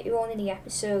later on in the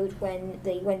episode when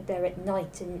they went there at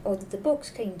night and all of the books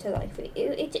came to life.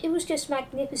 It was just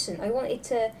magnificent. I wanted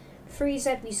to freeze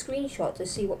every screenshot to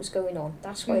see what was going on.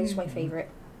 That's why it's my favourite.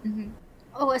 Mm-hmm.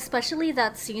 Oh, especially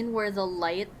that scene where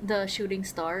the shooting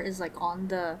star is like on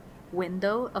the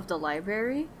window of the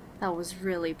library. That was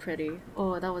really pretty.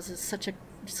 Oh, that was such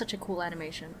a cool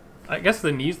animation. I guess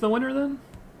the knee's the winner then?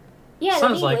 Yeah, Sounds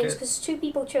the knee like wins it. because 2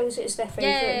 people chose it as their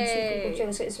favourite and 2 people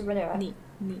chose it as a runner-up. Neat.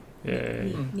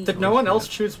 Yay. Did no one else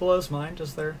choose Willow's Mind?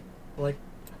 Is there, like...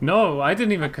 No, I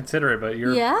didn't even consider it, but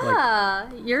you're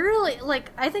you're really,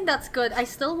 like, I think that's good. I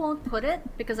still won't put it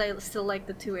because I still like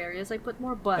the 2 areas I put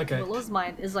more, but Okay. Willow's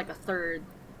Mind is like a third.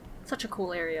 Such a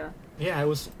cool area. Yeah, it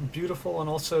was beautiful, and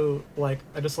also, like,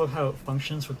 I just love how it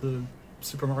functions with the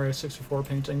Super Mario 64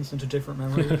 paintings into different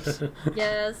memories.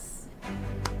 Yes.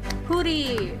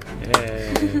 Hootie!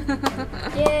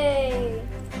 Yay. Yay!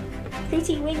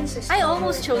 Hootie wins this I time.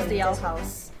 almost chose the Owl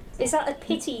House. Is that a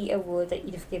pity award that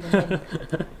you'd have given him?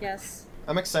 Yes.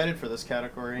 I'm excited for this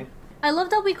category. I love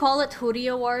that we call it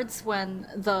Hootie Awards when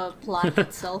the plot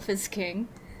itself is king.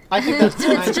 I think that's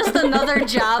It's just another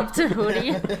jab to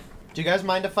Hootie. Do you guys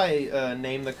mind if I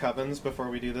name the covens before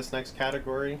we do this next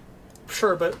category?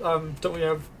 Sure, but don't we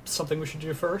have something we should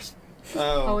do first?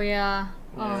 Oh yeah.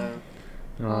 Yeah.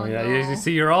 Oh yeah, no. you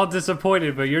see, you're all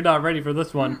disappointed, but you're not ready for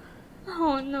this one.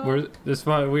 Oh no.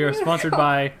 We are sponsored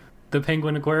by the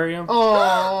Penguin Aquarium.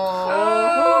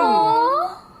 Oh.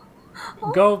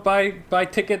 Go buy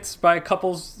tickets, buy a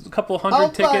couple hundred I'll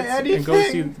buy tickets, and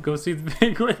anything. go see the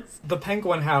penguins. The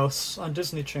Penguin House on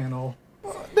Disney Channel.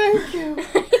 Thank you.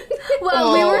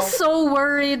 Well, we were so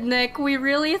worried, Nick. We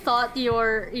really thought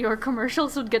your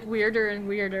commercials would get weirder and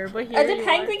weirder, but here Are the you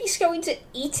penguins going to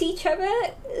eat each other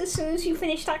as soon as you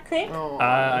finish that clip? Oh.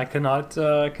 I cannot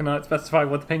specify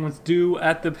what the penguins do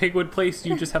at the Penguin Place.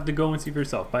 You just have to go and see for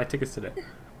yourself. Buy tickets today.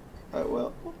 I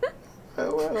will. I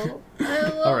will. I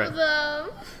love All right. them.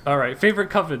 All right, favorite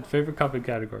coven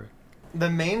category. The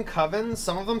main covens,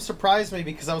 some of them surprised me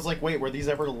because I was like, wait, were these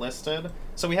ever listed?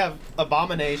 So we have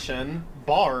Abomination,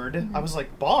 Bard. I was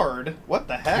like, Bard? What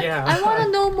the heck? Yeah. I want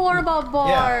to know more about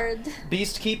Bard.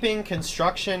 Beastkeeping,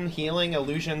 Construction, Healing,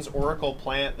 Illusions, Oracle,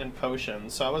 Plant, and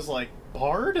Potions. So I was like,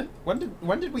 Bard?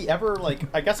 When did we ever, like,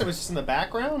 I guess it was just in the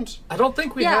background? I don't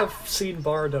think we Yeah. have seen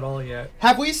Bard at all yet.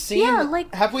 Have we seen Yeah,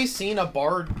 have we seen a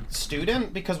Bard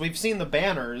student? Because we've seen the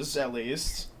banners, at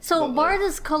least. So But, Bard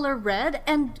is color red,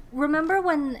 and remember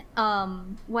when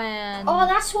Oh,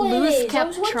 that's what Luz it is. I kept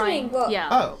was wondering trying, what...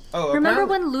 yeah. Oh, Remember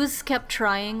apparently- when Luz kept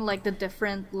trying like the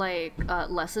different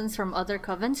lessons from other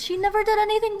covens? She never did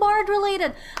anything Bard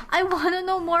related. I want to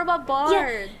know more about Bard.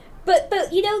 Yeah.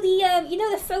 But you know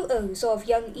the photos of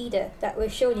young Ida that were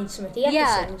shown in some of the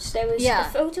Yeah. episodes. There was Yeah. a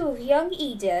photo of young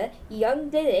Ida, young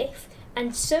Lilith,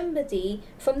 and somebody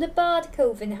from the Bard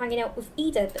Coven hanging out with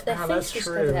Ida, but their Ah, face that's was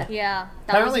true. covered up. Yeah,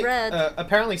 that was Apparently, red.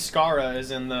 apparently Skara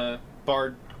is in the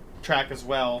Bard track as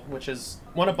well, which is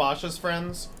one of Bosch's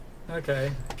friends.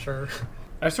 Okay, sure.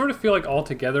 I sort of feel like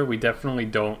altogether we definitely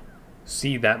don't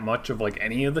see that much of like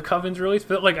any of the covens released,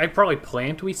 but like I probably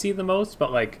planned we see the most,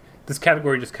 but like this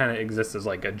category just kind of exists as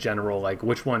like a general like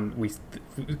which one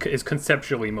is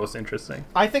conceptually most interesting.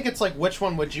 I think it's like, which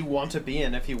one would you want to be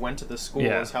in if you went to the school,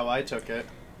 Yeah. is how I took it.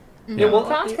 Yeah, well,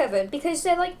 Plant Coven, because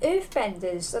they're like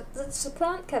earthbenders. That's the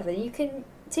Plant Coven. You can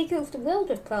take over the world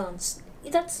with plants.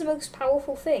 That's the most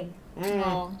powerful thing.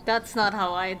 Oh, that's not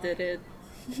how I did it.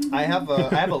 I have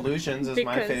Illusions as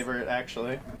my Because- favorite,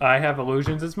 actually. I have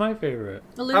Illusions as my favorite.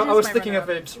 I Illusion's was my thinking of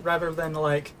runner-up. it rather than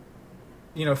like,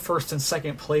 first and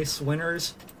second place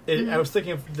winners. I was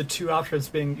thinking of the 2 options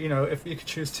being, if you could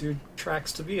choose 2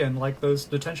 tracks to be in, like those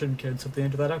detention kids at the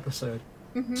end of that episode.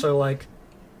 So like,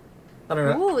 I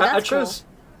don't know. Ooh, I that's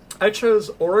chose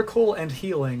Oracle and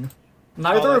Healing,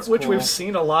 neither Oh, of that's which cool. we've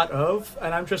seen a lot of,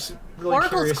 and I'm just really Oracle's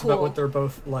curious cool. about what they're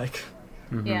both like.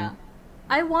 Yeah.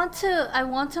 I want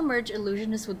to merge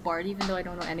Illusionist with Bard, even though I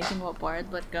don't know anything about Bard,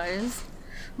 but guys,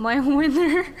 my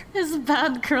winner is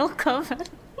Bad Girl Coven.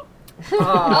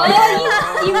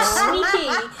 Oh, you sneaky!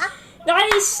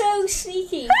 That is so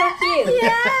sneaky. Fuck you.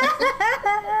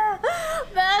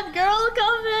 Bad Girl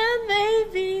Coven,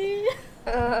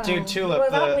 Dude, Tulip,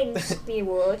 Well, that wins the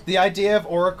award. The idea of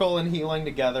Oracle and healing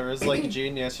together is like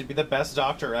genius. You'd be the best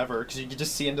doctor ever because you could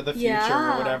just see into the future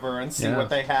Yeah. or whatever and see Yeah. what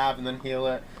they have and then heal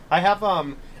it. I have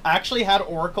I actually had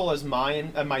Oracle as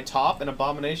my top and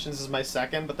Abominations as my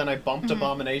second, but then I bumped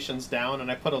Abominations down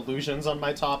and I put Illusions on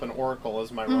my top and Oracle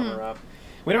as my runner-up.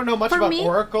 We don't know much For about me-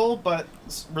 Oracle, but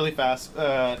it's really fast.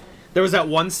 There was that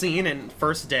one scene in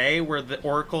First Day where the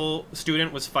Oracle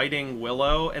student was fighting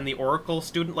Willow, and the Oracle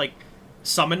student, like,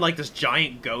 summoned, like, this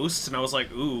giant ghost, and I was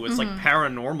like, ooh, it's like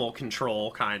paranormal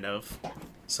control, kind of.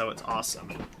 So it's awesome.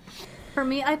 For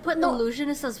me, I put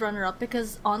Illusionist as runner-up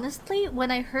because, honestly,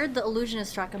 when I heard the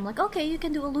Illusionist track, I'm like, okay, you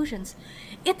can do illusions.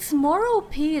 It's more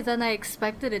OP than I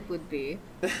expected it would be.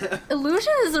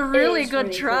 Illusion is a really is good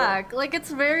really track. Like,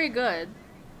 it's very good.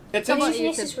 It's How about you,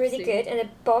 Illusionist is really Tipsy? good, and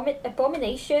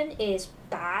Abomination is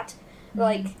bad.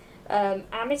 Like,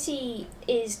 Amity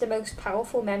is the most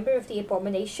powerful member of the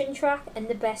Abomination track, and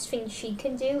the best thing she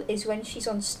can do is when she's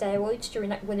on steroids during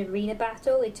that one arena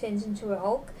battle, it turns into a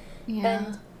Hulk.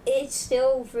 And it's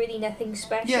still really nothing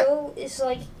special. It's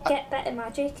like, get better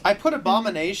magic. I put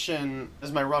Abomination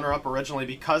as my runner-up originally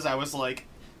because I was like,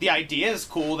 the idea is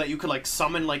cool that you could like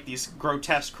summon like these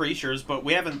grotesque creatures, but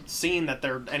we haven't seen that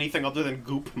they're anything other than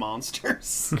goop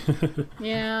monsters.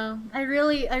 Yeah, I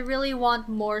really want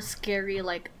more scary,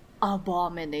 like,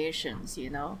 abominations,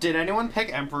 you know? Did anyone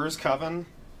pick Emperor's Coven?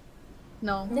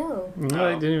 No. No. No,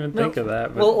 I didn't even think of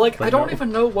that. But, Well, like, but I don't no.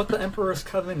 even know what the Emperor's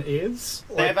Coven is.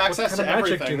 They have Like, access what to kind of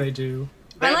magic everything. do they do?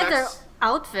 They I have like their acc-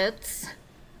 outfits.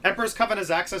 Emperor's Coven has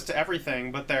access to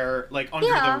everything, but they're like under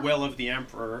Yeah. the will of the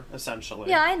Emperor, essentially.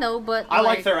 Yeah, I know, but I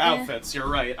like their eh. outfits. You're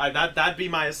right. That'd be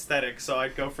my aesthetic, so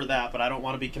I'd go for that. But I don't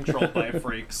want to be controlled by a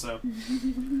freak. So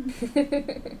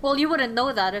Well, you wouldn't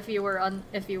know that if you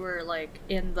were like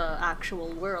in the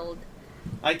actual world.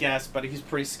 I guess, but he's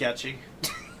pretty sketchy.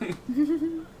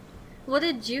 What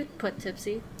did you put,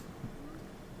 Tipsy?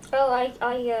 Oh,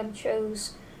 I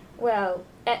chose. Well,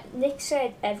 Nick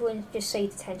said everyone just say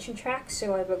detention track,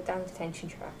 so I wrote down detention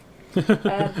track.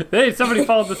 Hey, somebody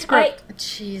followed the script.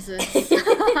 Jesus.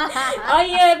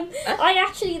 I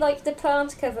actually like the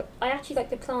plant cover. I actually like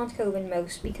the plant coven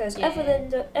most because Yeah. other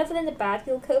than the bad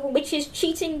girl coven, which is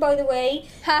cheating by the way,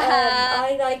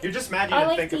 I like. You're just mad you I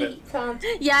didn't like think of the it. plant.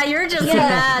 Yeah, you're just Yeah.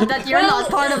 mad that you're Well- not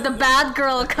part of the bad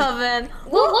girl coven.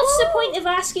 Well, what's the point of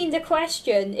asking the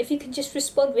question if you can just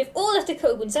respond with all of the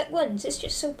covens at once? It's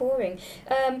just so boring.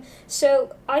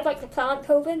 So I like the plant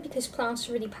coven because plants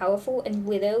are really powerful, and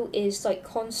Willow is like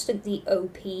constantly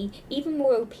OP, even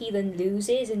more OP than Luz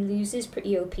is, and Luz is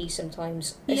pretty OP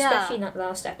sometimes, Yeah. especially in that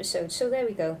last episode. So there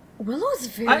we go. Willow's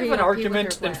very I have an OP with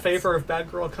argument her in plants. favor of Bad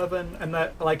Girl Coven, and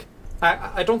that, like,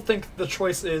 I don't think the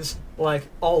choice is, like,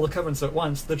 all the covens at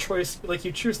once. The choice, like,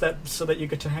 you choose that so that you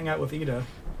get to hang out with Ida.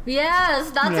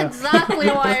 Yes, that's Yeah. exactly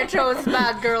why I chose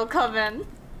bad girl coven.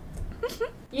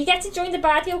 You get to join the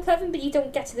bad girl coven, but you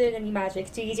don't get to learn any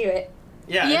magic. Do you do it?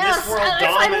 Yeah, in Yes, this world, if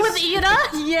Dom I'm is with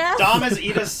Ida, yes. Dom is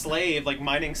Ida's slave, like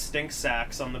mining stink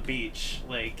sacks on the beach.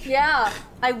 Like, Yeah,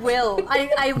 I will.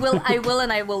 I will,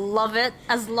 and I will love it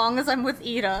as long as I'm with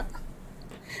Ida.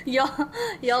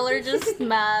 Y'all are just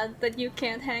mad that you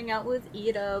can't hang out with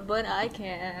Ida, but I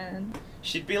can.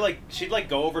 she'd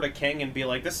go over to King and be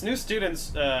like, "This new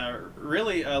student's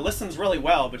really listens really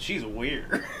well, but she's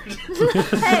weird."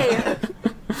 Hey,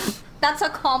 that's a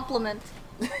compliment.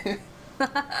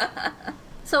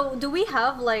 So, do we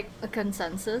have like a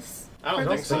consensus? I don't for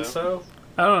think this so. one? So,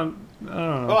 I don't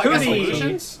know. Oh, I guess Cootie.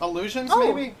 illusions. Illusions,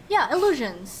 Oh, maybe. yeah,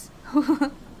 illusions.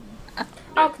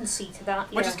 I'll concede to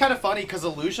that. Which yeah. is kind of funny because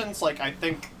illusions, like, I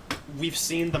think we've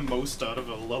seen the most out of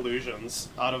illusions,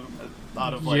 out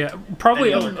of like. Yeah,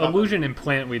 probably any other coven. illusion and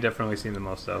plant. We definitely seen the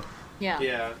most of. Yeah.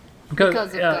 Yeah. Because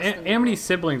Because of Dustin. Amity's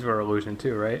siblings were illusion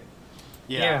too, right?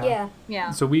 Yeah. Yeah.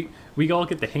 Yeah. So we all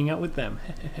get to hang out with them.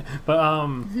 But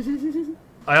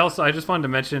I just wanted to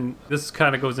mention, this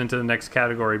kind of goes into the next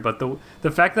category, but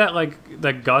the fact that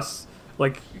that Gus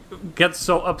gets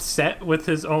so upset with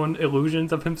his own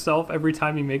illusions of himself every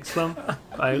time he makes them,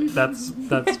 that's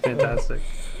fantastic.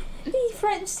 He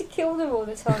threatens to kill them all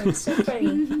the time. It's so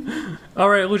funny. All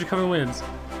right, illusion coming wins.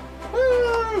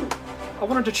 I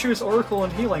wanted to choose Oracle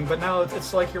and Healing, but now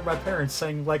it's like you're my parents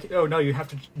saying, like, oh no, you have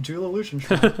to do illusion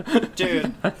track.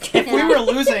 Dude, if we were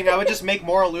losing, I would just make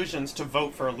more illusions to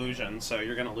vote for illusion. So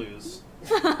you're gonna lose.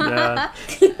 Yeah.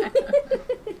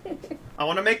 I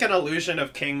want to make an illusion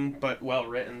of King, but well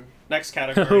written. Next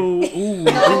category. Ooh.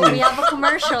 No, we have a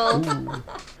commercial.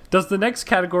 Does the next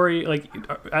category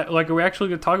are we actually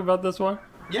gonna talk about this one?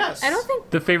 Yes. I don't think.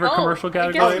 The favorite Oh, commercial I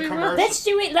guess category? we Commercial. will. Let's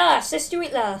do it last. Let's do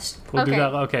it last. We'll do Okay.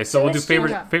 that. Okay, So so we'll do let's do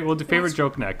favorite. that. We'll do favorite Let's-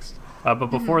 joke next. But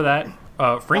before that,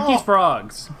 Frankie's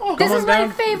Frogs. This is my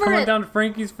favorite. Come on down to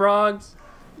Frankie's Frogs.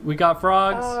 We got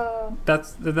frogs.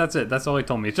 That's it. That's all he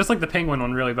told me. It's just like the penguin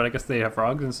one, really, but I guess they have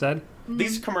frogs instead.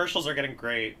 These commercials are getting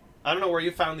great. I don't know where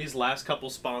you found these last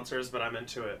couple sponsors, but I'm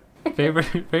into it.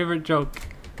 Favorite joke.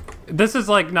 This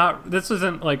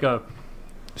isn't like a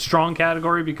strong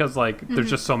category because like there's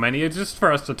just so many. It's just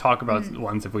for us to talk about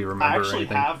ones if we remember. I actually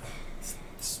anything. have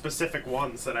specific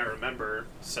ones that I remember.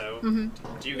 So,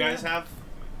 do you guys have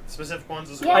specific ones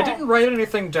as well? I didn't write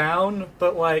anything down,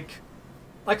 but like,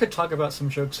 I could talk about some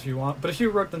jokes if you want. But if you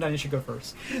wrote them down, you should go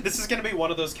first. This is going to be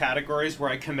one of those categories where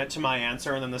I commit to my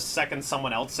answer, and then the second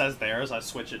someone else says theirs, I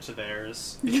switch it to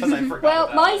theirs because I forgot. Well,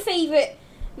 about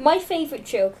my favourite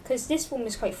joke, because this one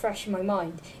was quite fresh in my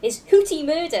mind, is Hootie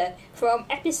Murder from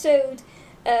episode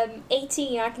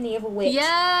 18, Agony of a Witch.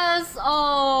 Yes!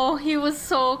 Oh, he was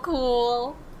so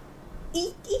cool.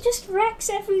 He just wrecks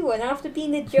everyone after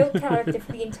being the joke character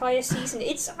for the entire season.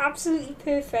 It's absolutely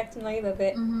perfect and I love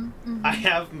it. I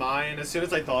have mine. As soon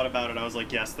as I thought about it, I was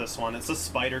like, yes, this one. It's a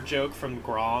spider joke from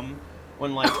Grom.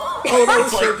 When, like,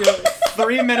 it's like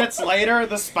 3 minutes later,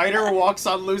 the spider walks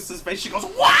on Luce's face. She goes,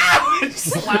 wow! And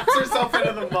slaps herself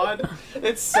into the mud.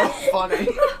 It's so funny.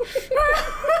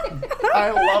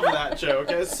 I love that joke.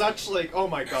 It's such, like, oh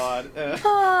my god.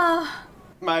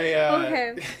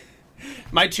 Okay.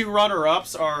 My two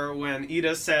runner-ups are when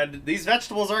Ida said, these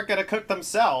vegetables aren't going to cook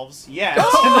themselves yet. I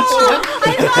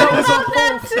thought about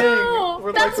that too!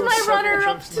 With, That's like, my those several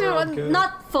runner-up jokes that are too. good.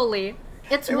 Not fully.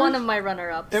 It's one of my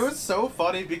runner-ups. It was so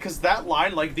funny because that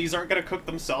line, like, these aren't going to cook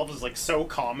themselves, is, like, so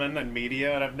common in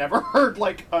media, and I've never heard,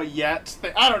 like, a yet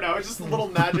thing. I don't know, it's just a little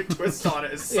magic twist on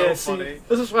it. It's so funny.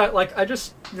 This is why, like,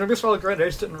 these are all great, I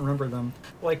just didn't remember them.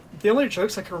 Like, the only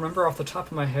jokes I can remember off the top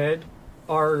of my head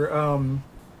are,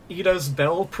 Ida's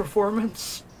Bell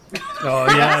performance. Oh,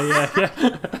 yeah.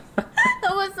 That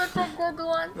was such a good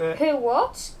one. Her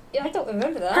what? I don't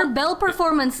remember that. Her bell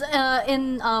performance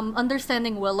in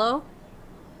Understanding Willow.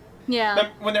 Yeah.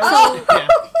 When they're,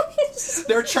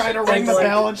 they're trying to ring the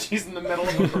bell and she's in the middle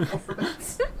of a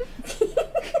performance.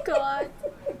 God.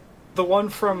 The one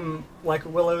from, like,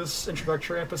 Willow's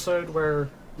introductory episode where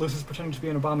Luce is pretending to be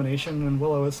an abomination and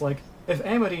Willow is like, if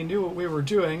Amity knew what we were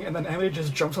doing, and then Amity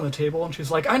just jumps on the table and she's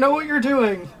like, I know what you're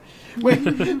doing! Wait,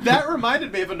 that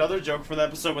reminded me of another joke from the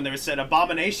episode when they said,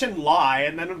 abomination, lie,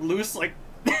 and then Luce, like,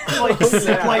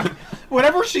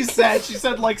 whatever she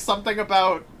said, like, something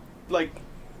about, like,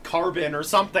 carbon or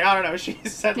something, I don't know, she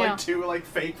said, like, two, like,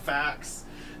 fake facts.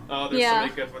 Oh, there's so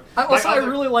many good ones. I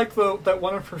really like, though, that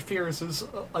one of her fears is,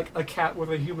 like, a cat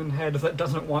with a human head that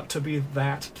doesn't want to be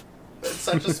that. It's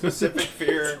such a specific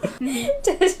fear.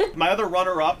 My other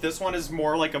runner-up, this one is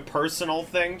more like a personal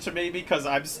thing to me because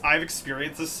I've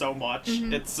experienced this so much.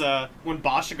 It's when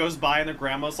Basha goes by and the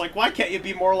grandma's like, "Why can't you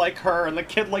be more like her?" And the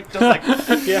kid like does like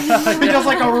he does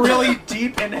like a really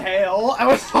deep inhale. I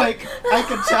was like, I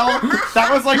could tell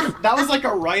that was like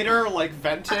a writer like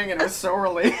venting, and it was so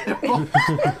relatable.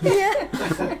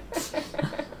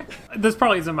 This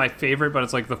probably isn't my favorite, but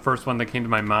it's like the first one that came to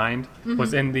my mind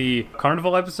was in the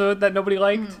carnival episode that nobody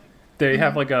liked. They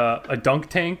have like a dunk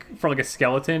tank for like a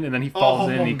skeleton, and then he falls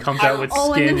in and he comes out with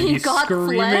skin and he's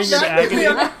screaming in agony.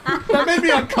 That made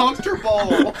me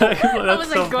uncomfortable. That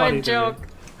was a good joke.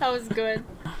 That was good.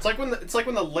 It's like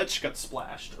when the lich got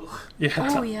splashed. Ugh. Yeah.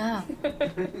 Oh yeah.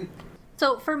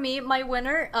 So for me, my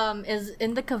winner is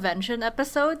in the convention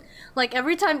episode. Like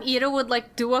every time Ida would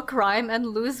like do a crime and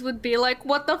Luz would be like,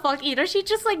 "What the fuck, Ida?" She'd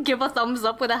just like give a thumbs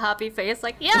up with a happy face,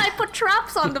 like, "Yeah, I put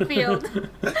traps on the field."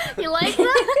 You like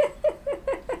that?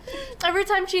 Every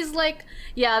time she's like,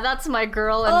 "Yeah, that's my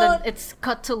girl," and then it's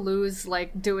cut to Luz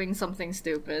like doing something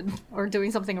stupid or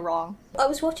doing something wrong. I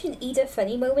was watching Ida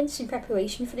funny moments in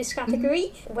preparation for this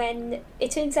category when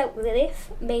it turns out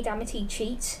Lilith made Amity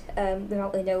cheat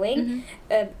without her knowing.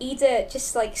 Ida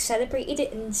just like celebrated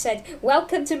it and said,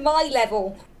 "Welcome to my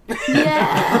level."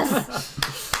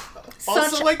 Yes.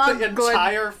 Also, like the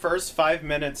entire first 5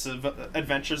 minutes of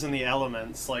Adventures in the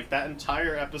Elements, like that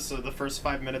entire episode, the first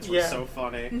 5 minutes were so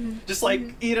funny. Just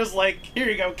like Ida's like, "Here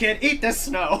you go, kid, eat this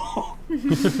snow," and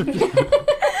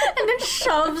then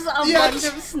shoves a bunch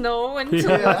of snow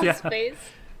into his face.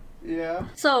 Yeah.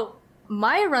 So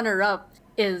my runner-up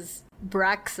is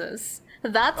Braxus.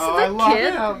 That's I the love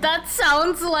kid him. that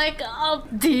sounds like a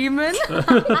demon.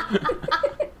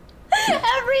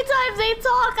 Every time they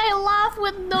talk, I laugh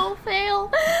with no fail.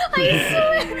 I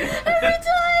swear, every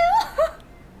time.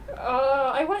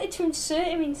 I wanted to insert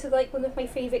him into like one of my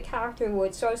favourite character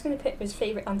awards, so I was going to pick his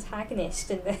favourite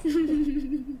antagonist and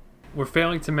then... we're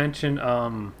failing to mention,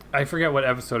 I forget what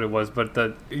episode it was,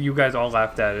 but you guys all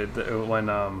laughed at it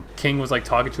when King was like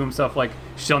talking to himself like,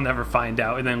 she'll never find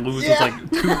out, and then Luz was like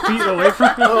 2 feet away from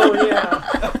him. Oh yeah.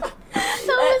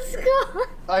 That was good.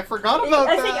 I forgot about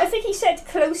I that. think he said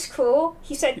close call.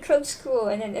 He said close call,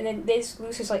 and then Liz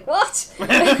was like, what?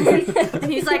 And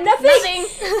he's like, Nothing. nothing.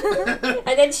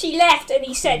 And then she left, and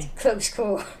he said close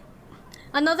call.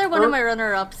 Another one of my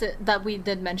runner-ups that we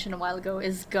did mention a while ago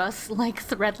is Gus, like,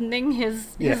 threatening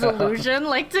his illusion,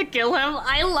 like, to kill him.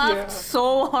 I laughed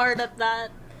so hard at that.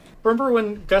 Remember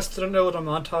when Gus didn't know what a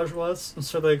montage was, and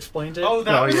so they explained it? Oh,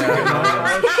 that was yeah.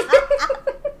 a good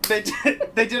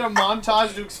Montage. they did a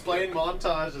montage to explain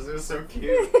montages. It was so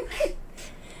cute.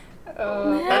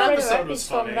 That episode was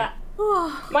funny.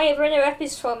 My runner-up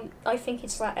is from, I think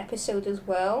it's that episode as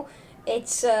well.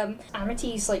 It's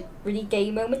Amity's like really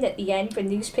gay moment at the end when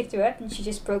Luz picked her up and she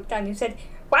just broke down and said,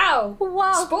 "Wow,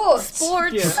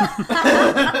 sports." Yeah.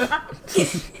 That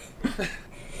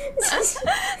was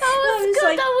good.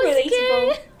 Like, That was relatable.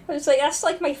 gay. I was like, that's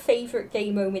like my favourite gay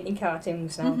moment in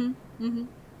cartoons now.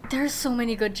 There's so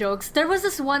many good jokes. There was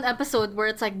this one episode where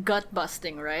it's like gut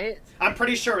busting, right? I'm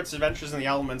pretty sure it's Adventures in the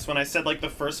Elements when I said like the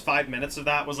first 5 minutes of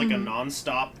that was like a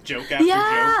non-stop joke after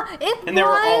Yeah, joke. it And they were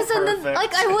all was, and then perfect.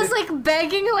 like I was like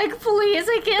begging, like, please,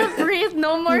 I can't breathe,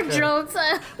 no more Okay. jokes.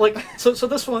 Like so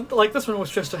this one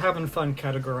was just a having fun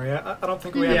category. I don't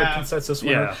think we have a Yeah. consensus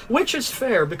winner, Yeah. which is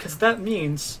fair because that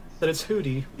means that it's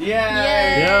Hootie. Yay!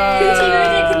 Hootie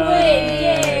Riddick can win!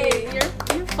 Yay!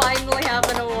 You finally have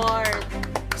an award.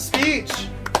 Speech!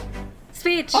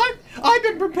 Speech. I've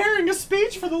been preparing a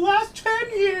speech for the last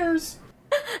 10 years!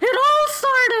 It all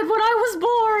started when I was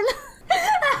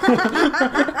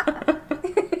born.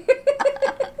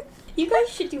 You guys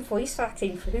should do voice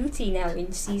acting for Hootie now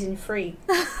in season 3.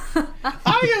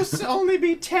 I used to only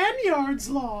be 10 yards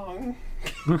long!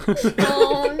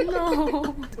 Oh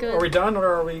no. Good. Are we done or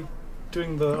are we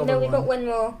doing the other No, we one? got one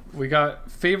more. We got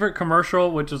favorite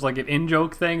commercial, which is like an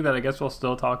in-joke thing that I guess we'll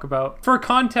still talk about. For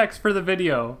context for the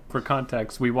video,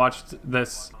 we watched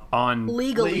this on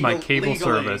Legally. my cable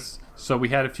Legally. service. So we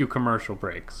had a few commercial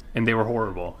breaks, and they were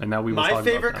horrible. And now we will talk My about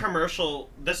favorite them. commercial,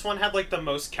 this one had like the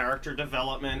most character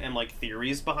development and like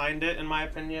theories behind it, in my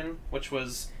opinion, which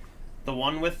was the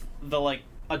one with the like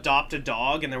adopt a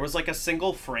dog, and there was like a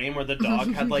single frame where the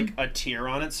dog had like a tear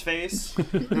on its face.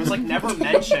 It was like never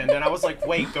mentioned, and I was like,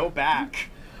 wait, go back.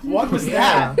 What was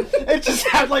that? It just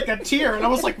had like a tear, and I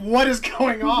was like, what is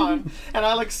going on? And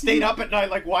I like stayed up at night,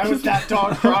 like, why was that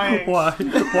dog crying? Why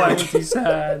was he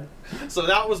sad? So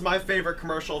that was my favorite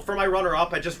commercial. For my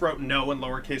runner-up, I just wrote no in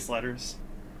lowercase letters.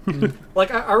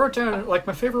 Like I wrote down like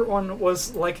my favorite one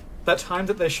was like that time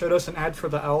that they showed us an ad for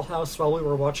the Owl House while we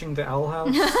were watching the Owl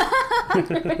House.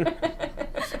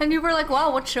 And you were like,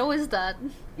 wow, what show is that?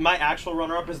 My actual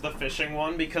runner-up is the fishing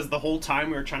one, because the whole time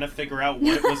we were trying to figure out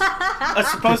what it was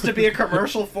supposed to be a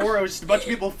commercial for. It was just a bunch of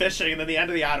people fishing, and then the end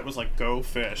of the ad it was like, go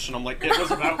fish. And I'm like, it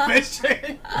was about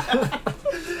fishing.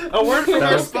 A word from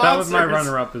our sponsors. That was my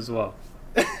runner-up as well.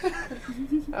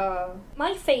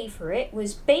 My favourite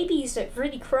was Babies That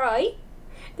Really Cry.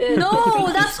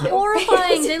 No, that's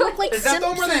horrifying. They look like Is that the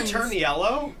one Simpsons. where they turn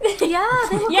yellow? Yeah,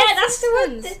 they look Yeah, like that's the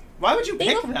one. Simpsons. Why would you They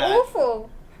pick look that? awful.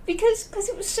 Because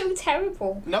it was so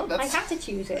terrible. No, I that's... had to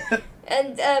choose it.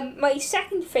 And my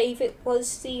second favourite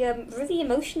was the really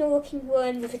emotional looking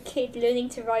one with a kid learning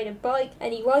to ride a bike,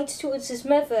 and he rides towards his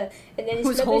mother, and then his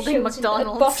Who's mother holding shows him a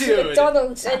McDonald's. box of Dude,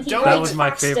 McDonald's, and he that rides was my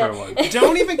faster. favorite one.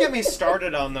 Don't even get me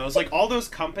started on those. Like, all those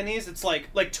companies, it's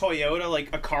like Toyota, like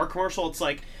a car commercial, it's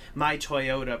like, my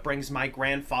Toyota brings my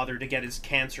grandfather to get his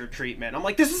cancer treatment. I'm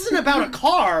like, this isn't about a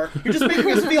car. You're just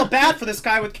making us feel bad for this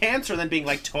guy with cancer, and then being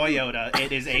like, Toyota,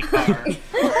 it is a car.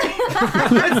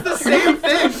 It's the same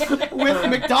thing with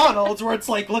McDonald's, where it's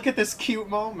like, look at this cute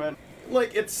moment.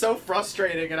 Like, it's so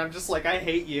frustrating, and I'm just like, I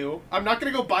hate you. I'm not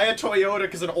gonna go buy a Toyota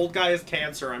because an old guy has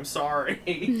cancer. I'm sorry.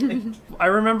 I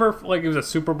remember like it was a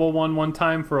Super Bowl one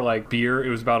time for like beer. It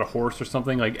was about a horse or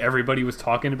something. Like everybody was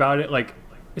talking about it. Like,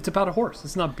 it's about a horse.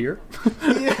 It's not beer.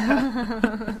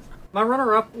 My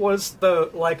runner-up was the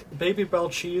like Baby Bell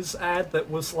cheese ad that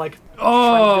was like Oh,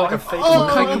 trying to do, like, a fake oh, one.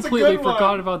 I that's a completely good one.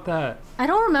 forgot about that. I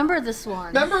don't remember this one.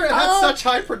 Remember, it had such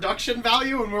high production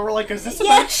value, and we were like, is this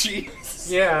about cheese?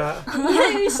 Yeah.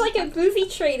 Yeah, it was like a movie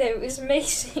trailer. It was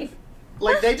amazing.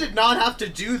 Like, they did not have to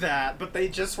do that, but they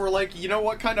just were like, you know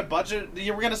what kind of budget?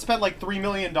 You were gonna spend like $3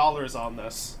 million on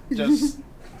this.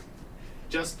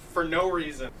 Just for no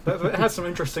reason. But it has some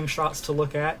interesting shots to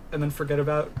look at and then forget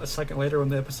about a second later when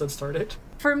the episode started.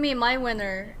 For me, my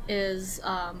winner is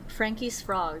Frankie's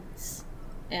Frogs,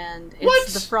 and it's What?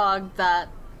 the frog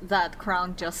that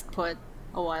Crown just put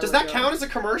a while Does that ago. count as a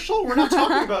commercial? We're not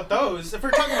talking about those. If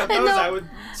we're talking about those, No, I would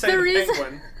say the the reason-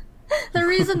 Penguin. The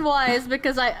reason why is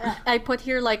because I put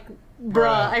here like,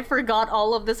 bruh, I forgot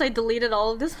all of this. I deleted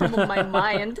all of this from my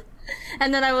mind.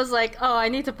 And then I was like, oh, I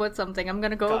need to put something. I'm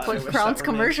gonna go God, I put wish that Crown's were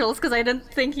me. commercials because I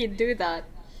didn't think he'd do that.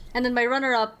 And then my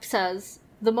runner-up says,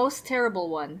 the most terrible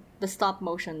one, the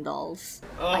stop-motion dolls.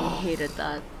 I hated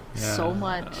that so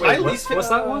much. Wait, What's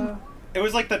that one? It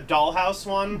was like the dollhouse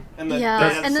one, and the Yeah,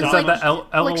 they had and then Is stuff. that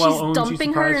like, the LOL like she's owns you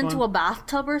dumping her surprise into one? a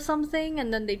bathtub or something,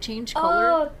 and then they change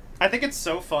color. Oh, I think it's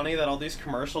so funny that all these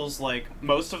commercials, like,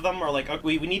 most of them are like,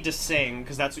 we need to sing,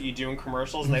 because that's what you do in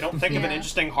commercials, and they don't think of an Yeah.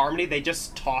 interesting harmony, they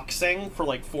just sing for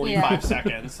like 45 Yeah.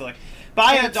 seconds. So like,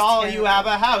 buy a That's doll, you terrible. have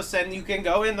a house, and you can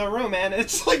go in the room, and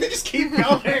it's like, they just keep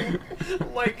going.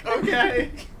 Like, okay.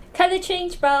 colour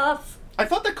change bath. I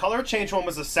thought the color change one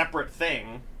was a separate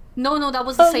thing. No, that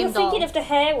was the Oh, same you're doll. thinking of the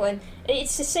hair one.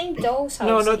 It's the same doll's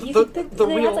house. No, You the they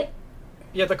real. had, like,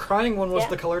 Yeah, the crying one was Yeah.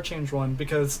 the color change one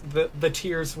because the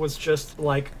tears was just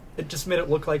like it just made it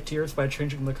look like tears by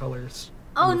changing the colors.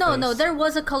 Oh on the no, face. there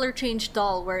was a color change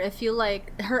doll where if you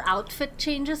like her outfit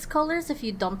changes colors if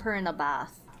you dump her in a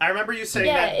bath. I remember you saying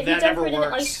Yeah, that if you that dump never her in an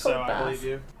works, ice so cold I bath. believe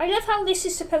you. I love how this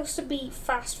is supposed to be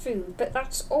fast food, but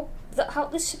that's how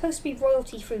this is supposed to be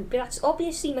royalty food, but that's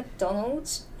obviously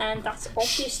McDonald's and that's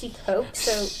obviously Coke.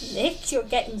 So Nick, you're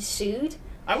getting sued.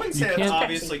 I wouldn't You say that's can't-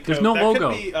 obviously Coke. There's no that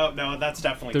logo. Could be, oh, no, that's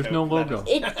definitely There's Coke. no That logo.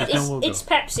 is- It's logo. it's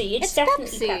Pepsi. It's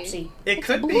definitely Pepsi. It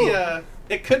could blue. be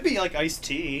it could be like iced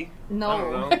tea. No. I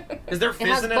don't know. Is there It fizz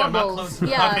has in it? I'm not bubbles. close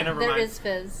enough. Yeah, Okay, never there mind. is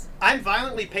fizz. I'm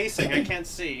violently pacing. I can't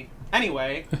see.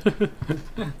 Anyway,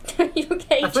 You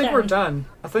okay, I think we're Jen? done.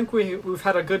 I think we've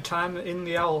had a good time in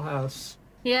the Owl House.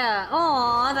 Yeah.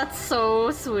 Aw, that's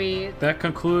so sweet. That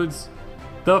concludes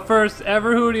the first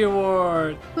ever Hootie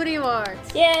Award. Hootie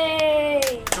Awards. Yay!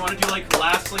 do you want to do like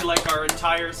lastly like our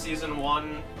entire season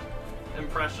 1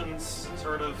 impressions,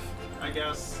 sort of? I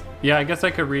guess. Yeah, I guess I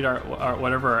could read our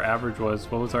whatever our average was.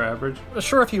 What was our average?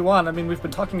 Sure, if you want. I mean, we've been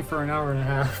talking for an hour and a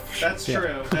half. That's Yeah.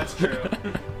 true. That's true.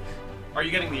 Are you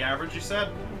getting the average? You said.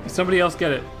 Somebody else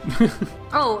get it.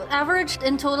 Oh, averaged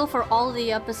in total for all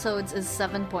the episodes is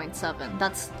 7.7.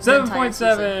 That's the entire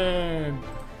season. 7.7.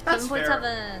 That's fair.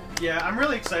 7.7. Yeah, I'm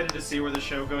really excited to see where the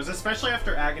show goes, especially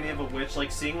after Agony of a Witch.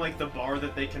 Like seeing like the bar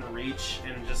that they can reach,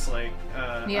 and just like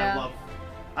Yeah.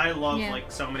 I love Yeah.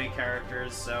 like so many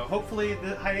characters. So hopefully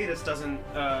the hiatus doesn't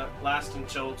last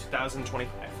until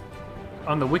 2025.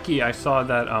 On the wiki, I saw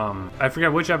that I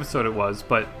forget which episode it was,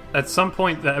 but at some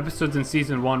point the episodes in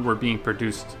season 1 were being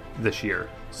produced this year.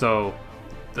 So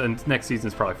the next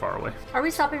season's probably far away. Are we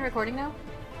stopping recording now?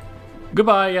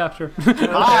 Goodbye after.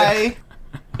 Bye.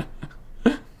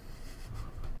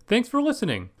 Thanks for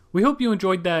listening. We hope you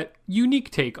enjoyed that unique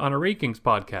take on a Rankings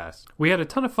podcast. We had a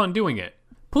ton of fun doing it.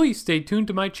 Please stay tuned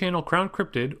to my channel Crown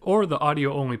Cryptid or the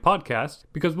audio-only podcast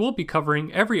because we'll be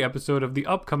covering every episode of the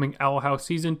upcoming Owl House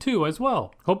Season 2 as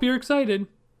well. Hope you're excited.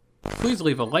 Please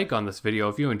leave a like on this video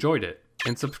if you enjoyed it,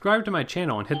 and subscribe to my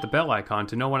channel and hit the bell icon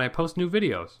to know when I post new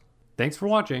videos. Thanks for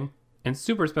watching, and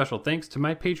super special thanks to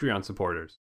my Patreon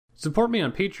supporters. Support me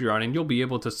on Patreon and you'll be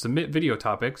able to submit video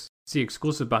topics, see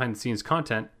exclusive behind-the-scenes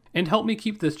content, and help me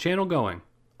keep this channel going.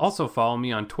 Also follow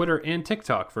me on Twitter and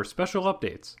TikTok for special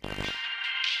updates.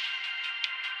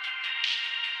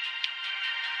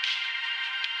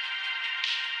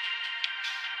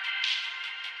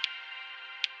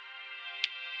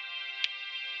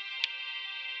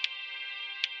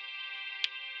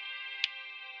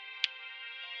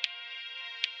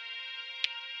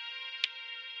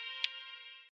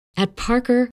 At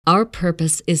Parker, our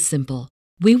purpose is simple.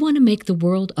 We want to make the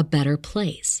world a better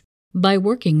place by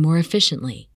working more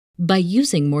efficiently, by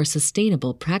using more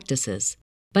sustainable practices,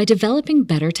 by developing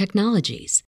better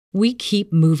technologies. We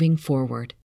keep moving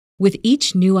forward. With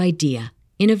each new idea,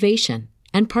 innovation,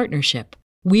 and partnership,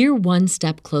 we're one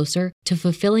step closer to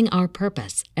fulfilling our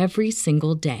purpose every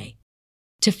single day.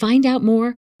 To find out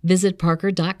more, visit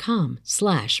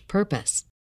parker.com/purpose.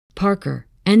 Parker,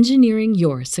 engineering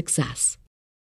your success.